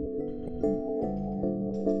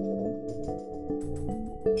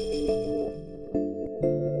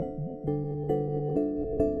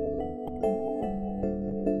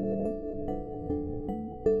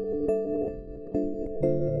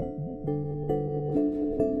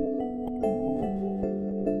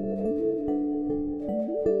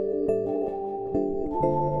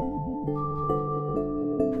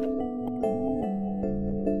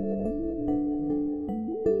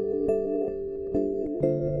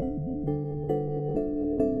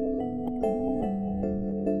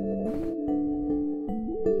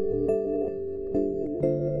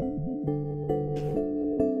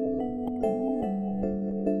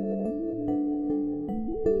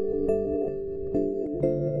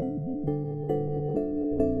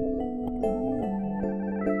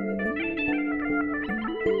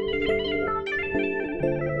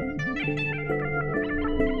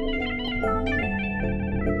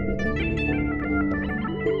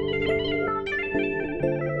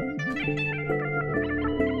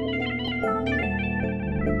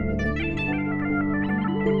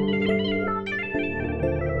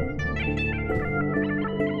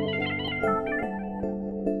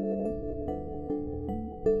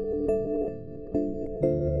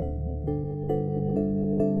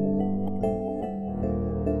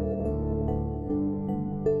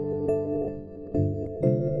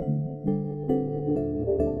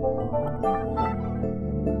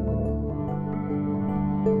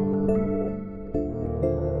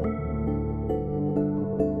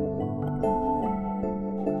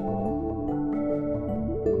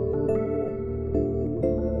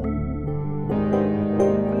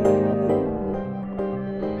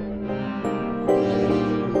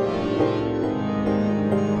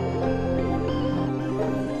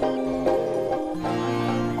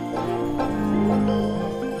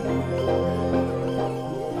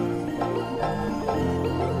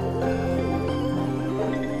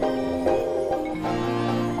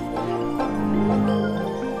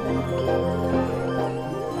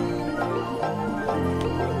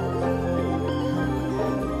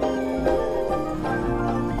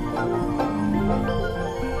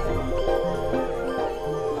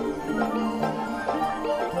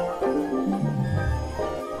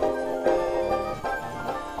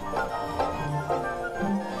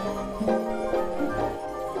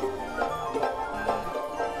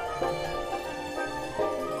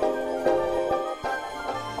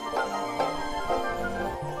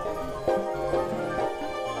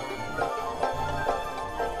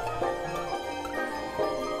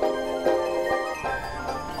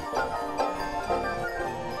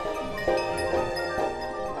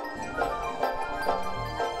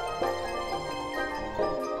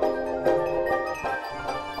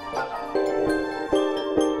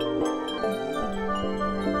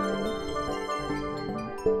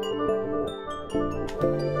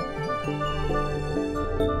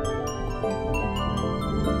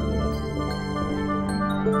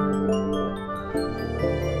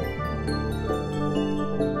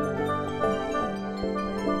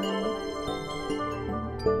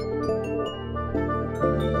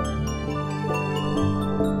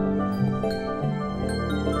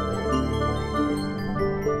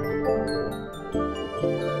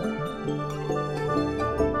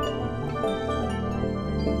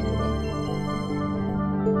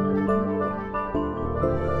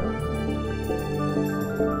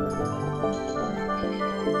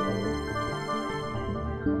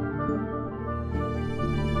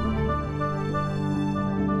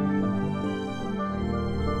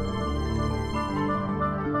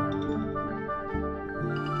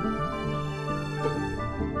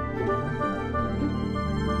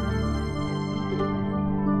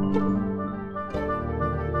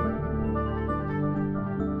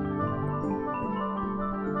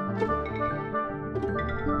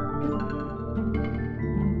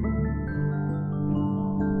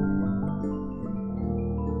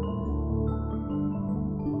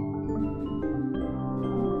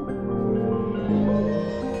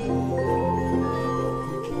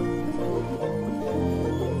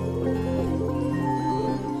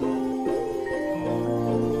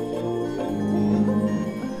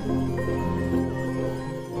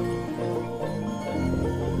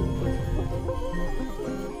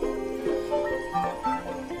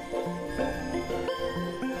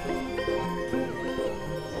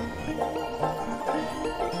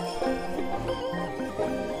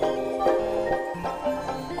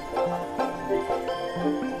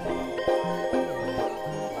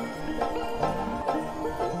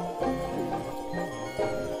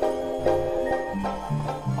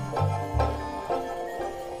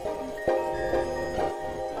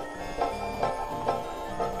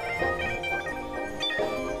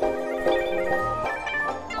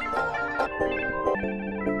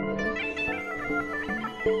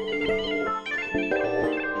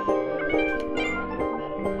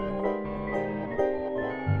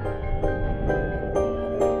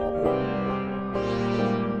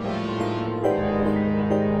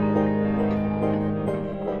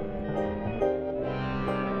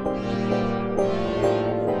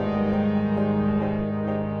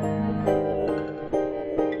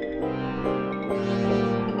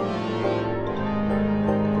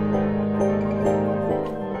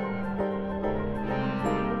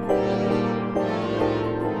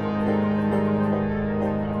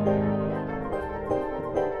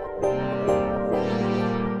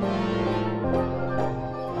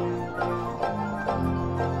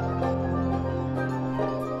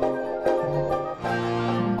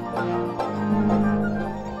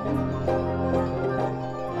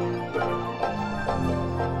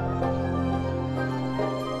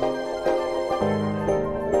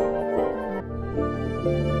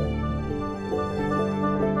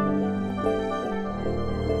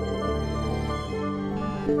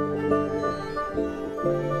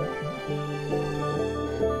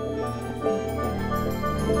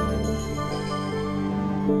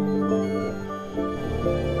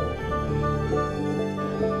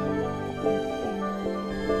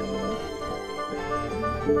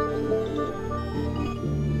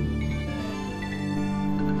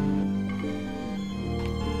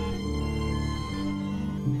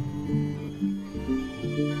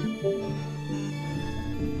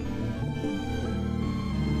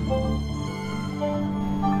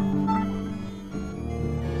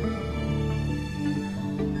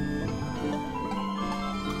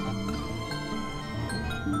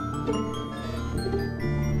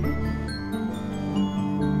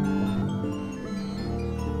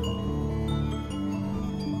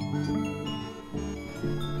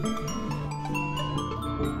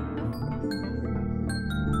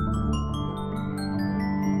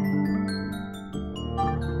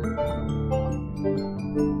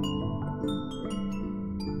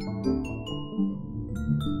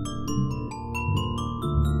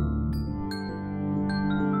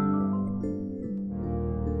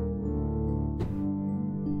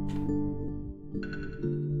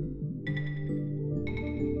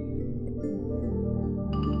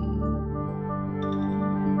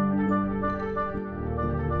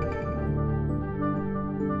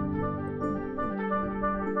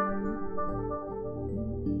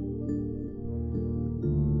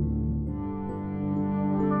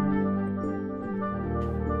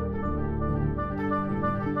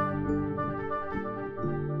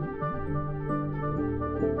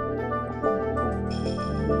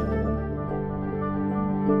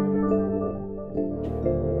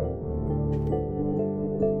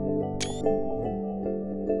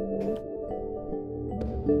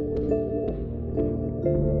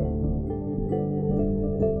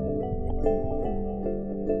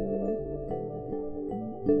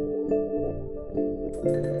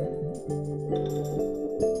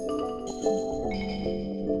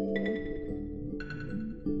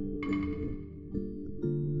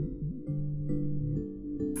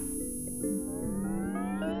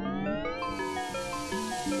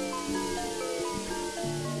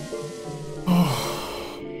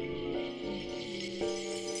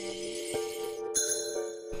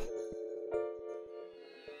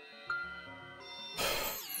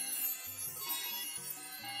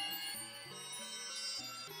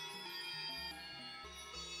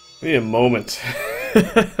 I need a moment.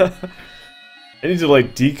 I need to,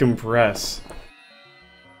 like, decompress.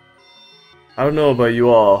 I don't know about you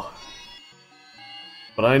all,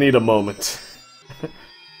 but I need a moment.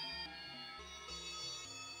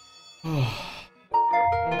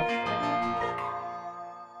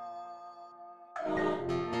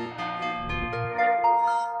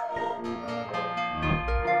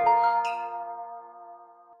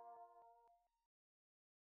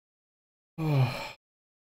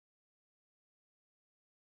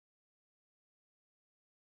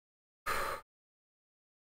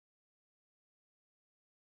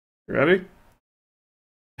 Ready?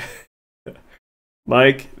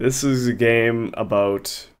 Mike, this is a game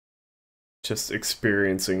about just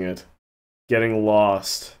experiencing it. Getting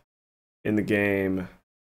lost in the game.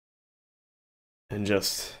 And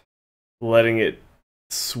just letting it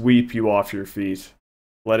sweep you off your feet.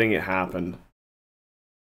 Letting it happen.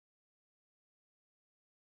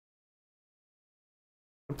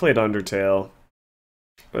 I played Undertale.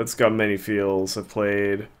 That's got many feels. I've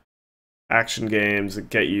played action games that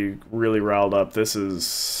get you really riled up. This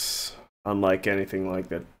is unlike anything like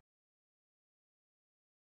that.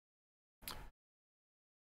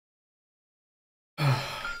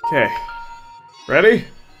 Okay. Ready?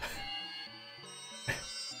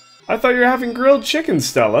 I thought you were having grilled chicken,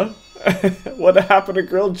 Stella. What happened to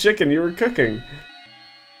grilled chicken you were cooking?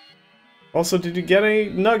 Also, did you get any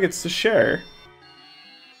nuggets to share?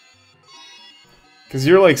 Because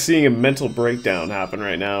you're like seeing a mental breakdown happen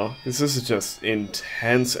right now. Because this is just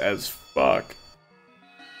intense as fuck.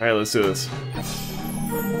 Alright, let's do this.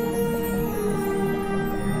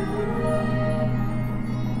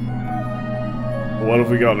 What have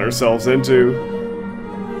we gotten ourselves into?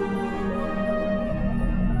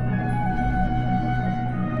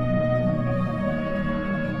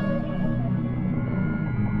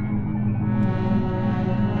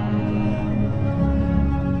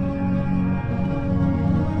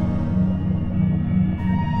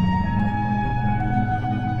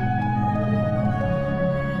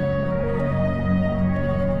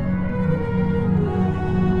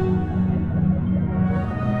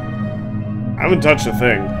 I haven't touched a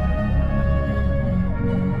thing.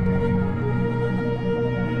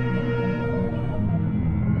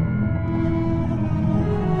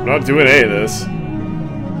 I'm not doing any of this.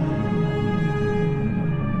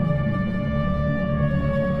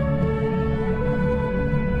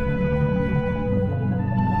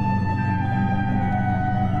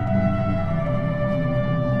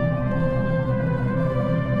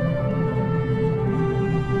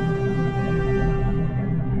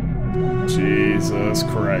 Jesus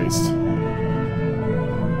Christ.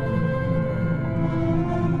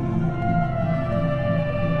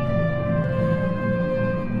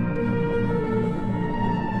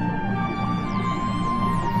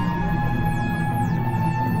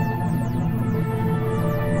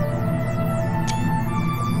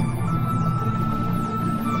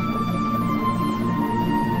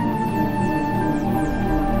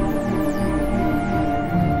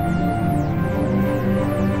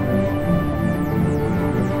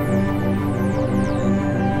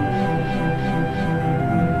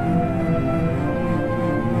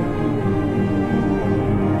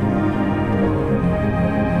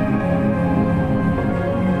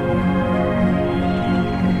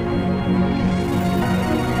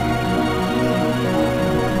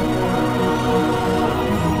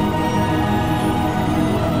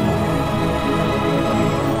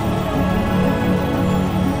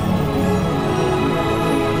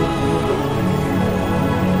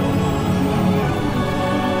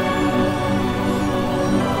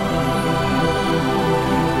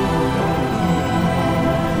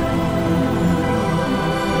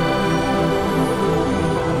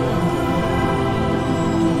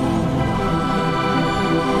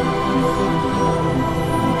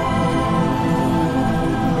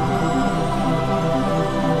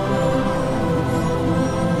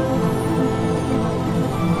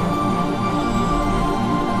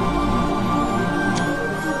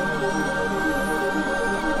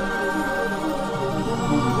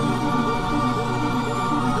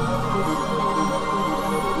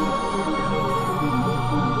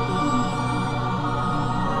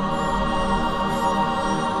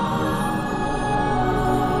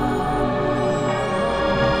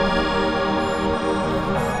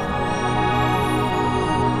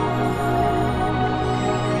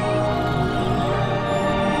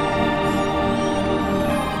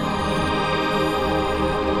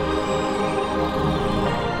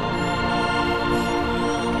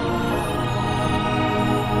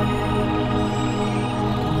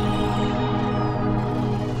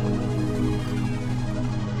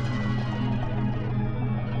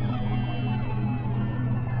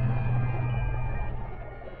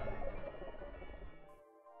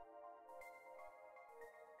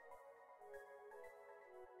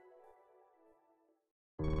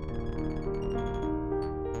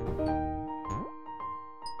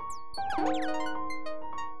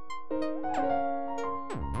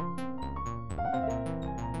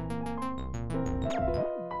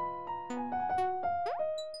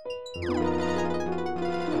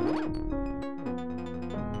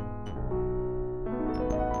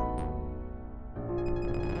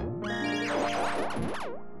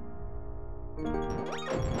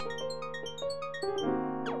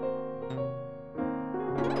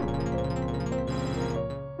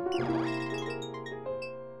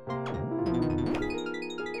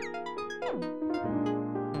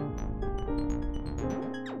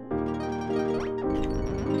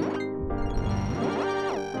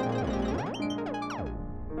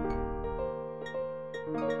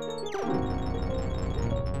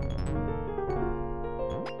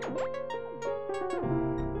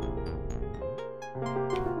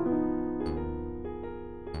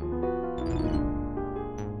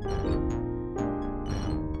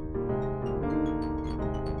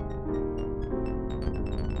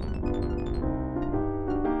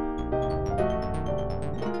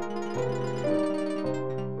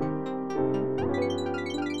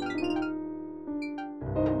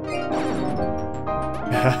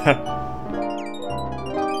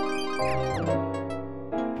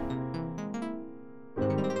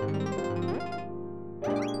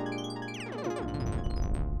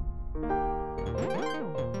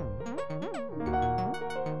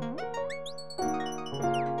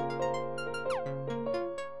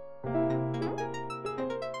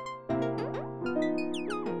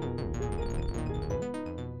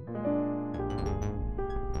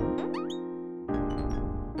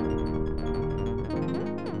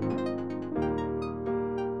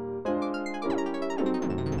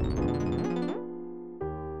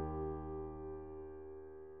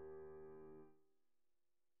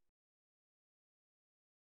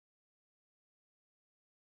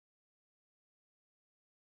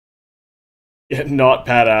 Yeah, not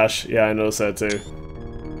Pat Ash. Yeah, I noticed that too.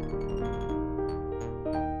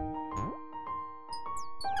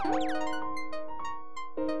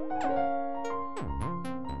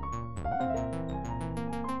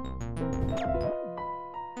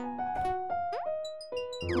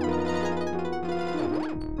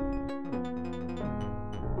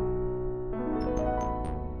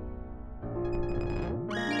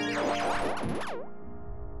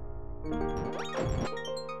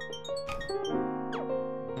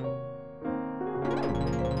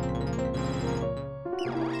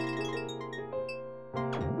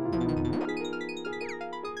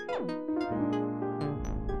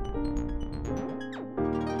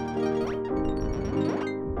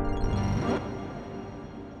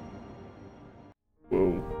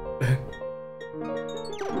 Whoa.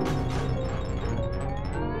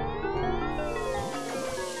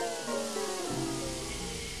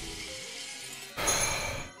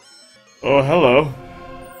 Oh, hello.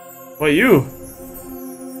 What, you?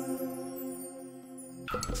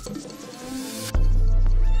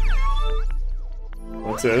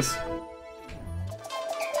 What's this?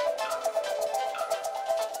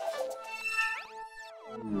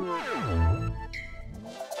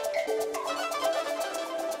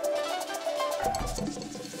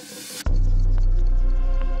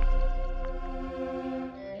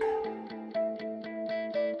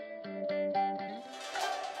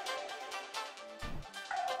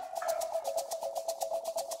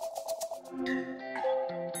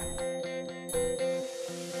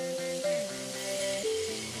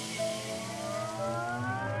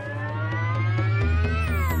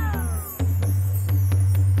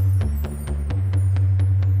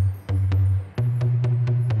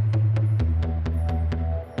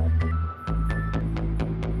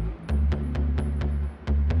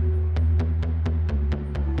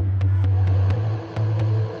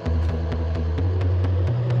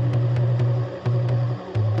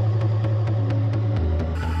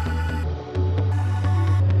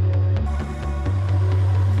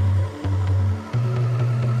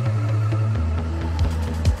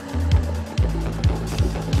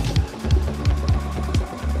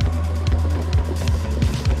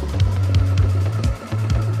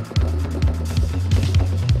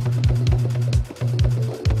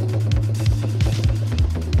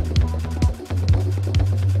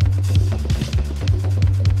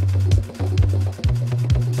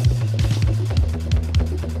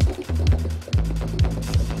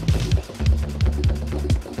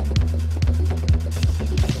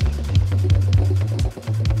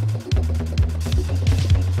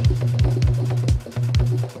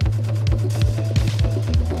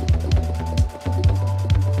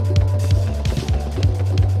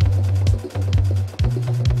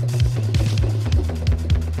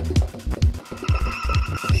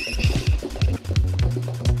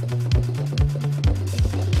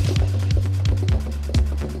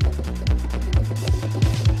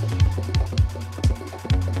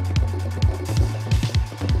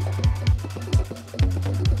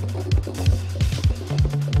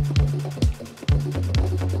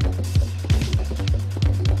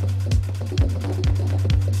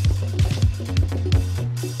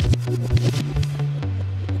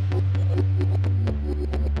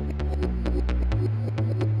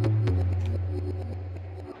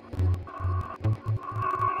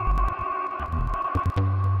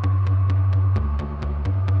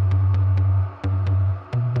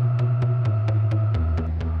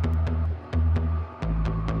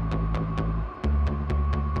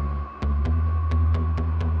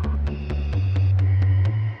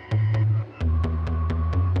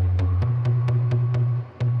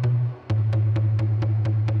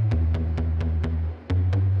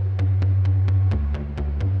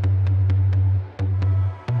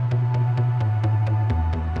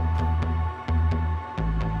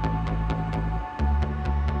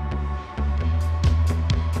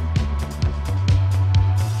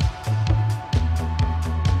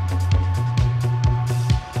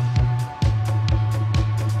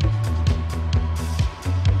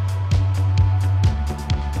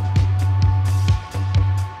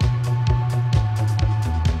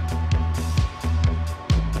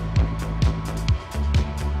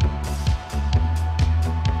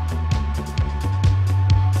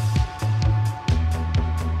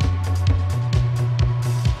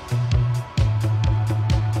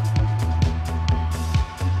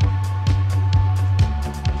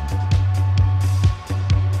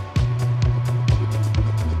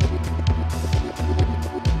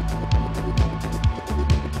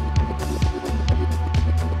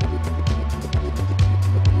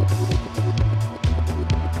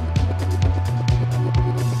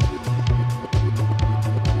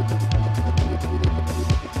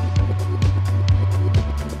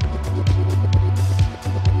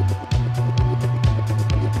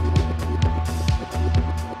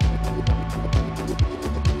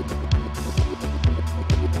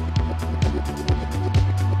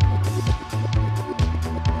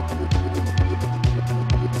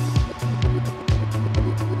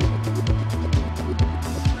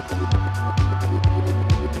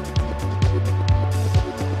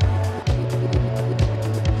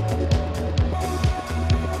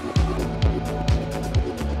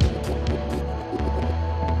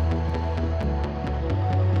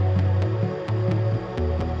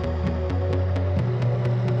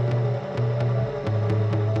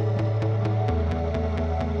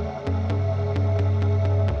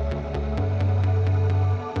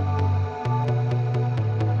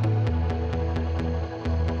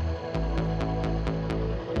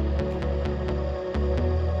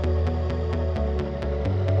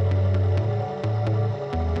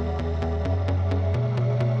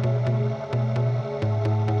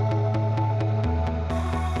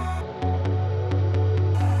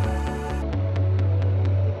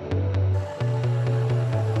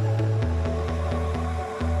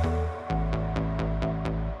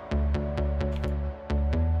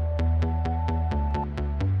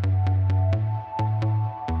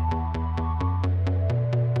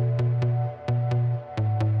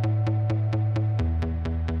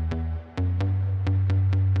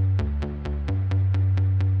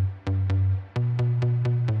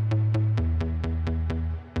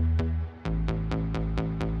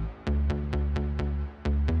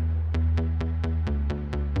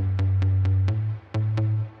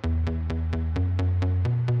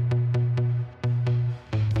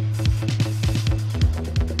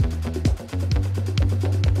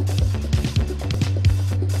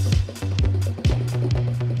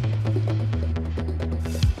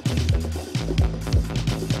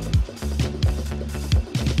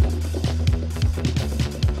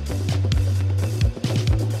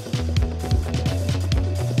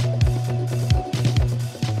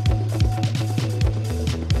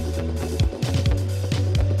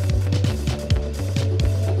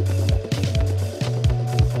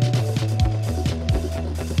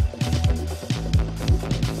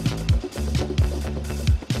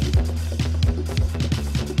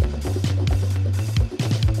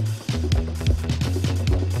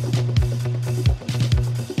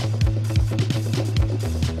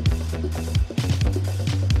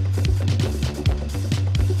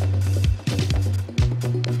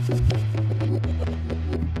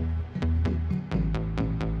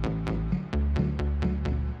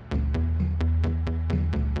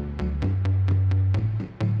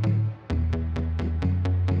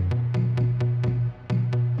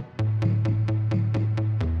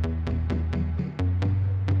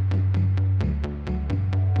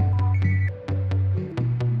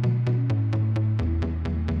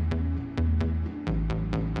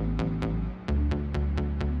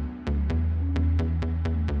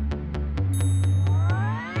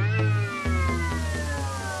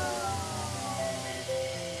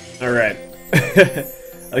 Alright.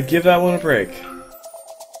 I'll give that one a break.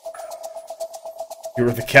 You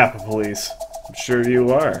were the Kappa Police. I'm sure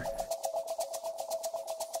you are.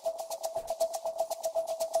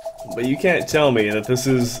 But you can't tell me that this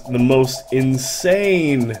is the most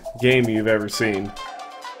insane game you've ever seen.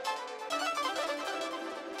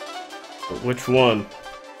 But which one?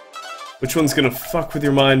 Which one's gonna fuck with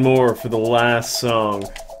your mind more for the last song?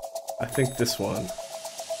 I think this one.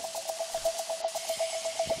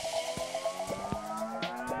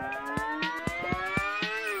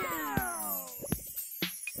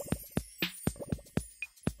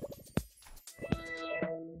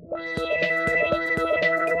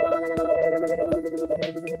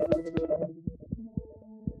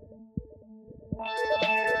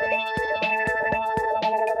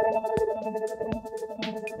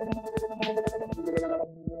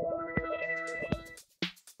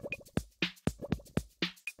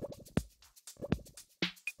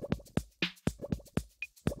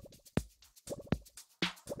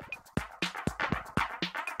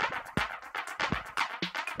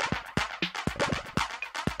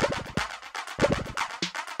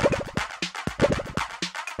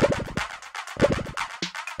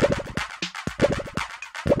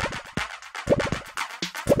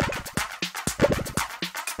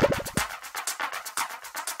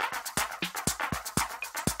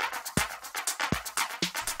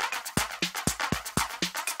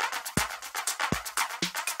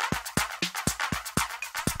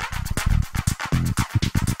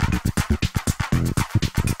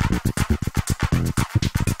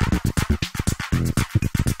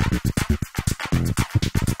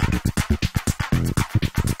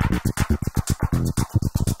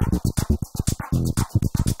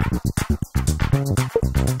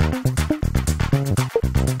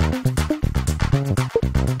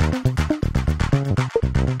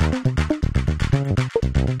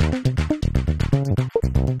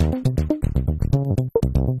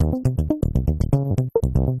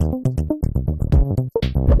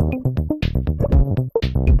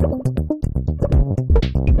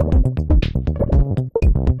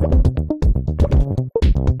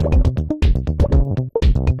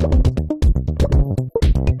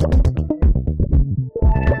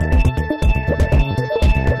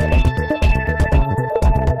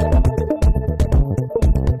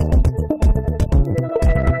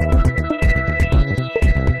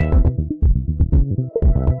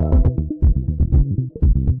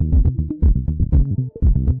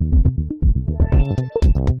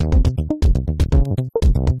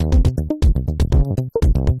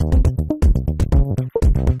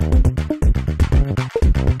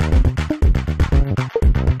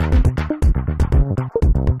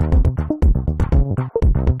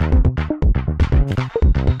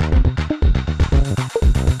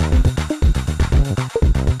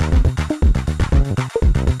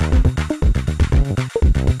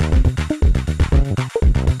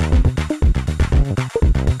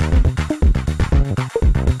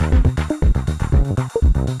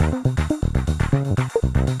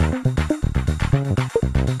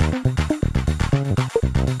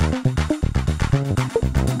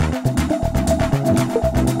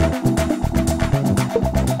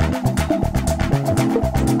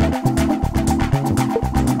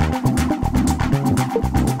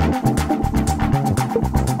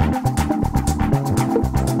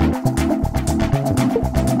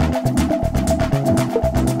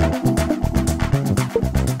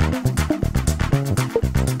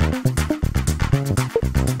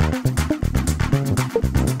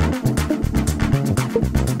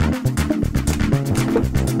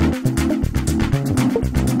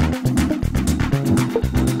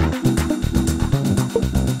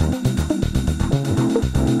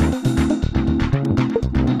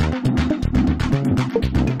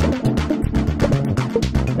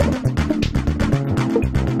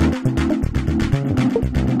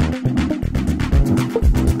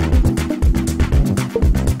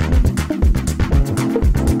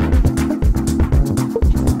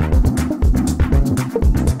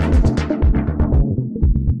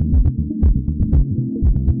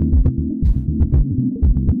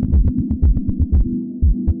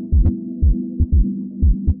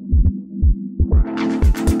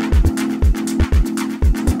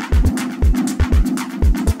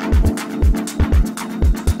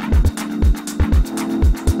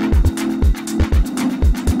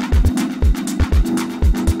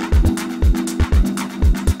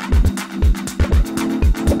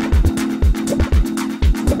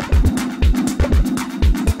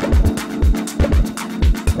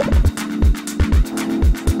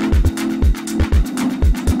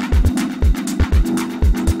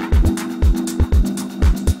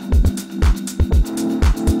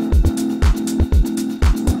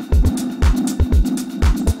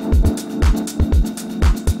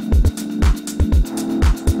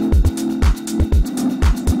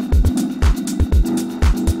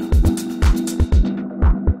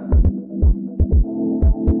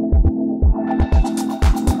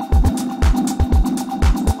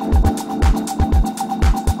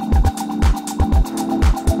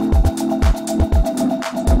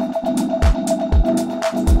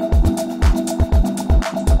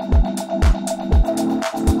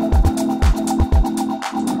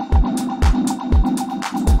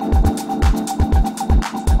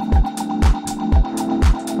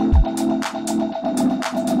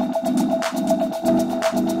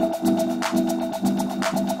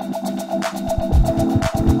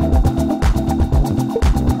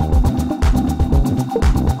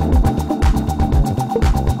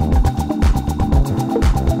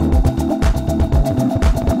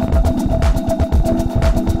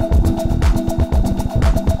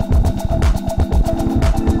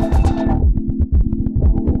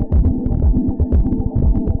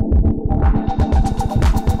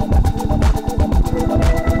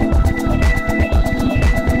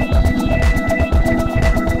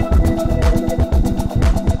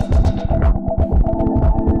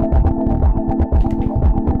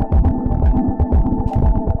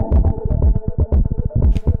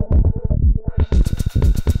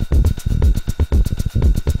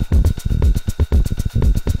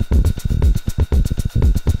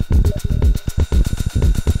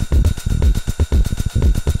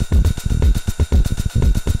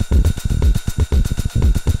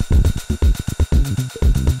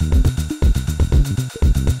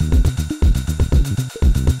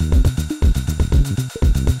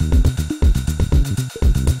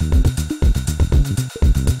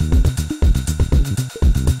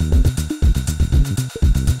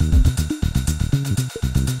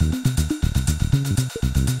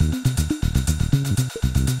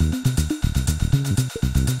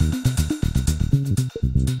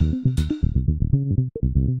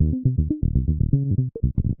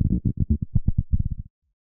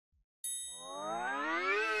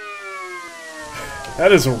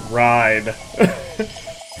 That is a ride.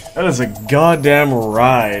 That is a goddamn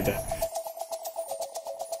ride.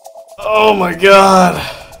 Oh my god!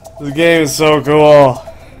 This game is so cool.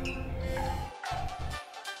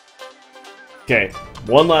 Okay,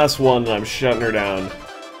 one last one and I'm shutting her down.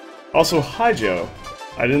 Also, hi Joe.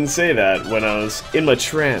 I didn't say that when I was in my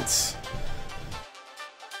trance.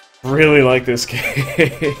 Really like this game.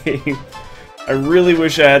 I really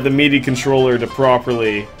wish I had the MIDI controller to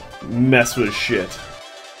properly mess with shit.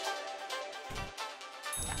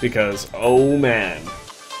 Because, oh man.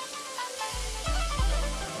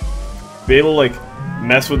 Be able to, like,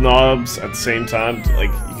 mess with knobs at the same time, like,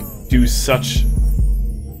 you can do such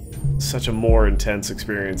a more intense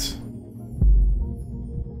experience.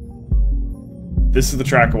 This is the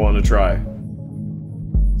track I wanted to try.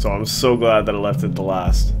 So I'm so glad that I left it to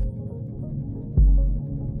last.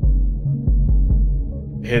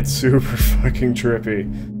 It's super fucking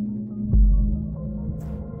trippy.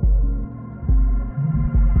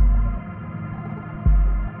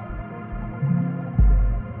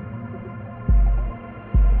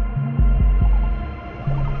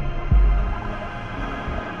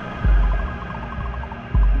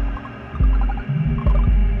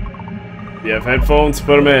 If you have headphones,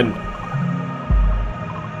 put them in.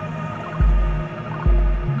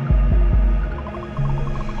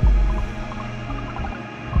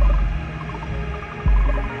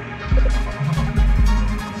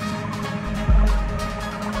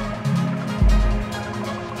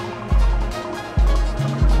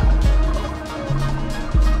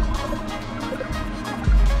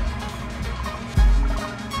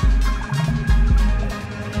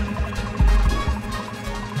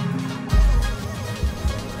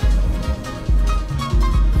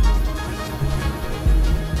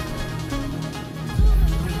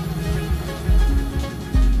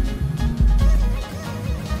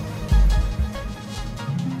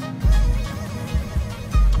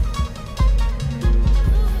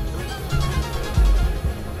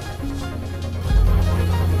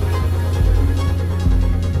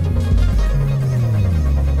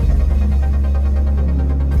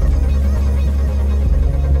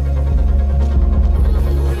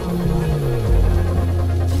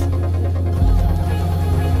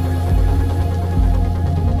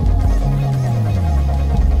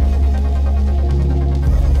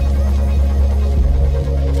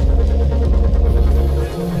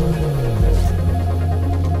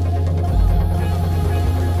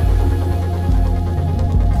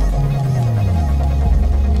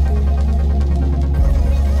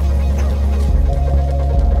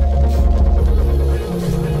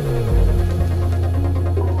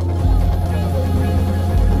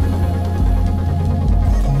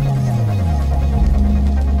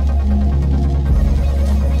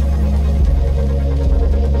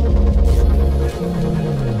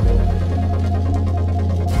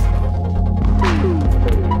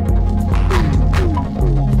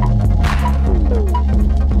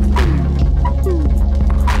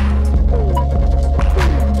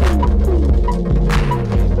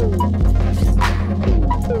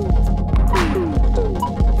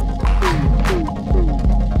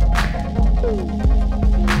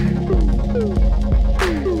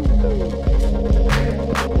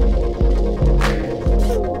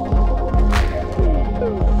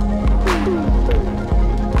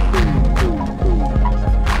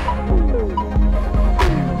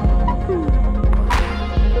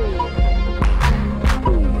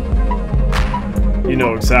 You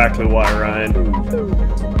know exactly why, Ryan.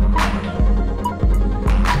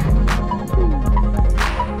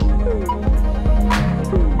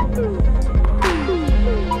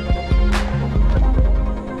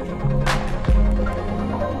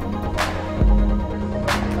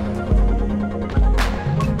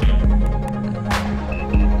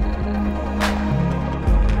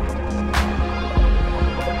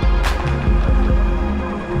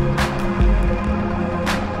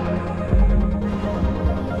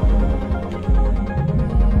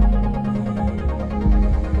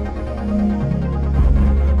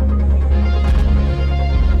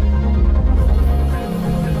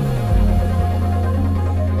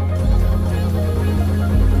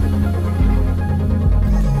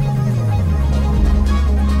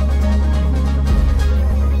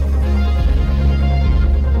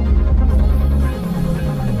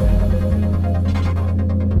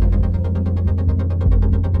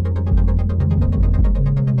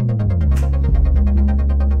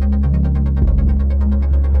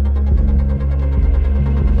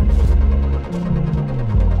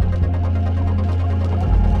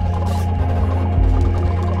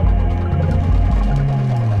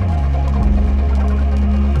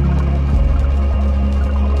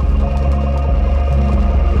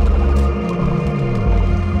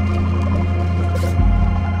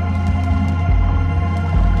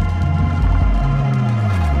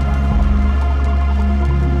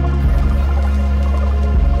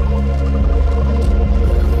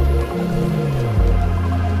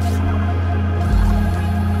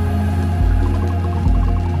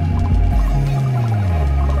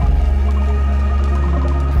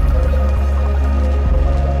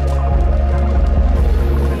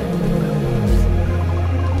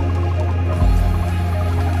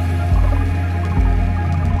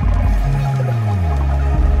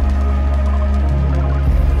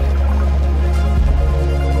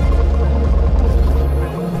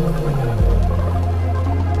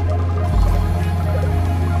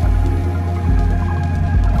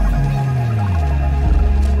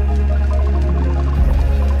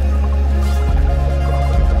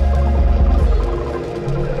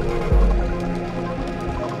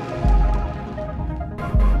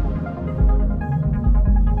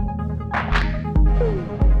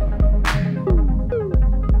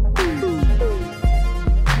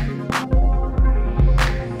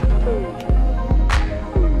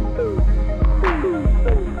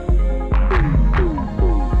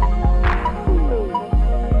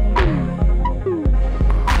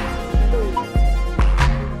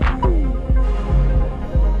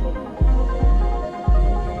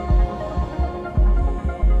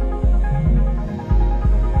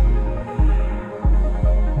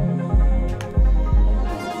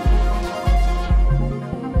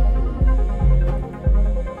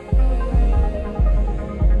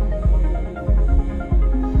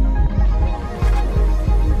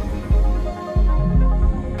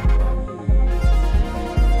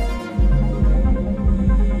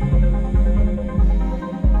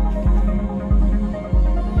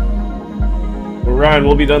 fine,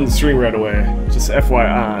 we'll be done the stream right away. Just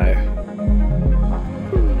FYI.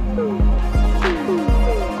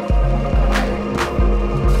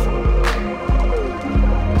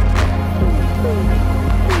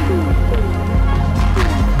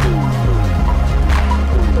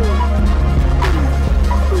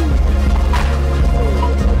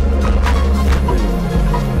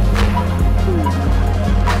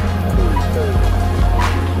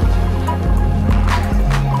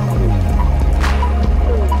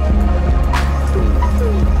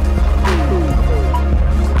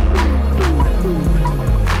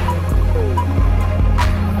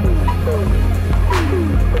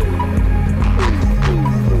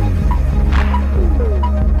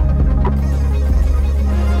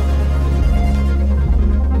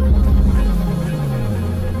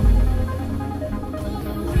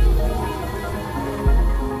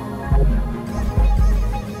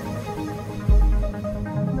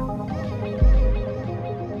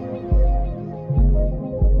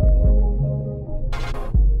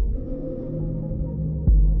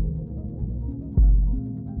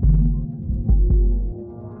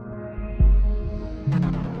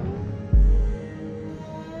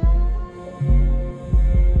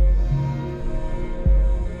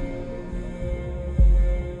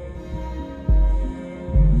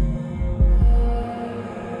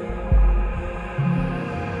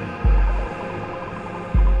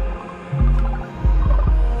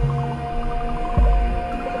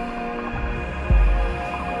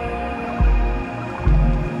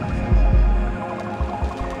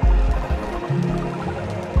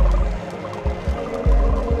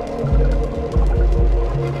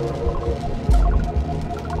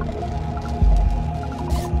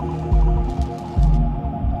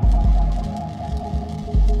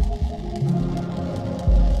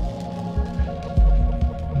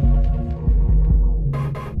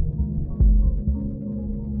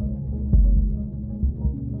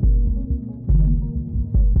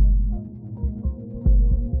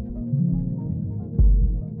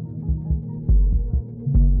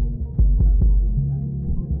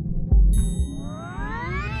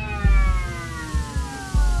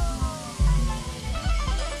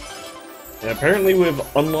 And apparently we've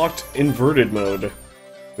unlocked inverted mode,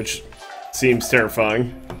 which seems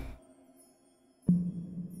terrifying.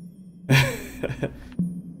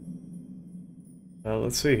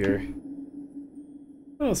 Let's see here.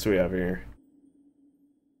 What else do we have here?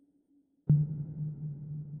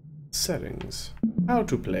 Settings. How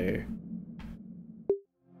to play.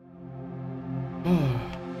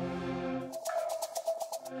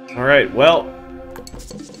 Alright, well,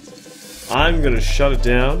 I'm gonna shut it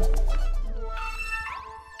down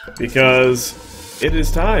because it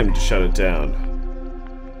is time to shut it down.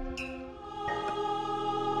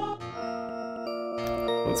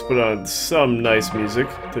 Let's put on some nice music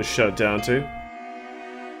to shut it down to.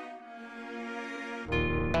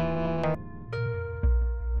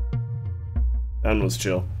 That was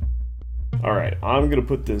chill. Alright, I'm gonna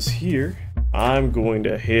put this here. I'm going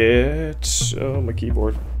to hit... oh, my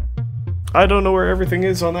keyboard. I don't know where everything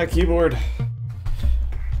is on that keyboard.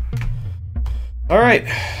 Alright,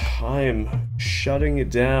 I am shutting it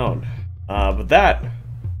down. But that...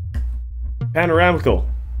 Panoramical.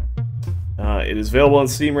 It is available on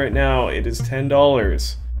Steam right now. It is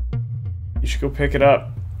 $10. You should go pick it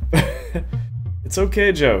up. It's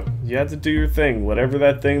okay, Joe. You had to do your thing. Whatever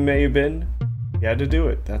that thing may have been, you had to do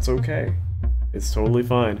it. That's okay. It's totally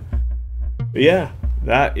fine. But yeah,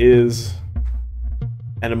 that is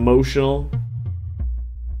an emotional,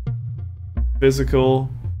 physical,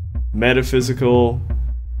 metaphysical,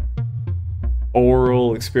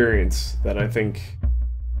 oral experience that I think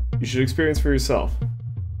you should experience for yourself.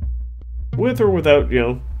 With or without, you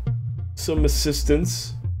know, some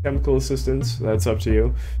assistance, chemical assistance, that's up to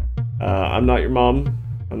you. I'm not your mom.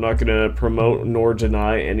 I'm not gonna promote nor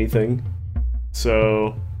deny anything.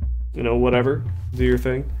 So, you know, whatever, do your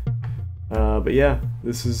thing. But yeah,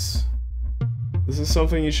 this is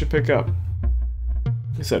something you should pick up.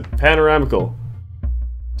 Like I said, Panoramical,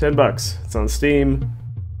 $10. It's on Steam.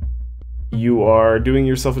 You are doing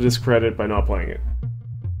yourself a discredit by not playing it.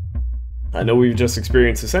 I know we've just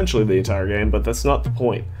experienced essentially the entire game, but that's not the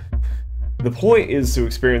point. The point is to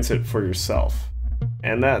experience it for yourself,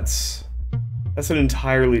 and that's an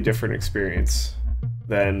entirely different experience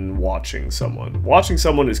than watching someone. Watching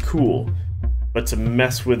someone is cool, but to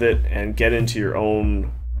mess with it and get into your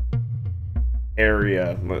own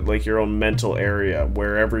area, like your own mental area,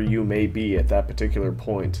 wherever you may be at that particular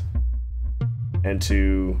point, and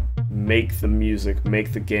to make the music,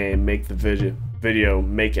 make the game, make the video,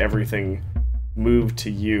 make everything move to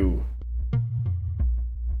you,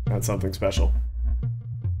 that's something special.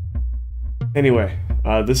 Anyway,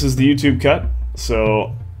 this is the YouTube cut,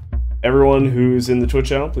 so everyone who's in the Twitch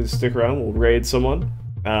channel, please stick around. We'll raid someone.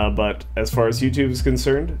 But as far as YouTube is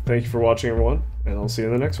concerned, thank you for watching, everyone, and I'll see you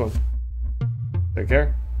in the next one. Take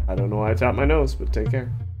care. I don't know why I tapped my nose, but take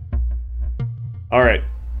care. Alright,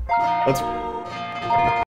 let's...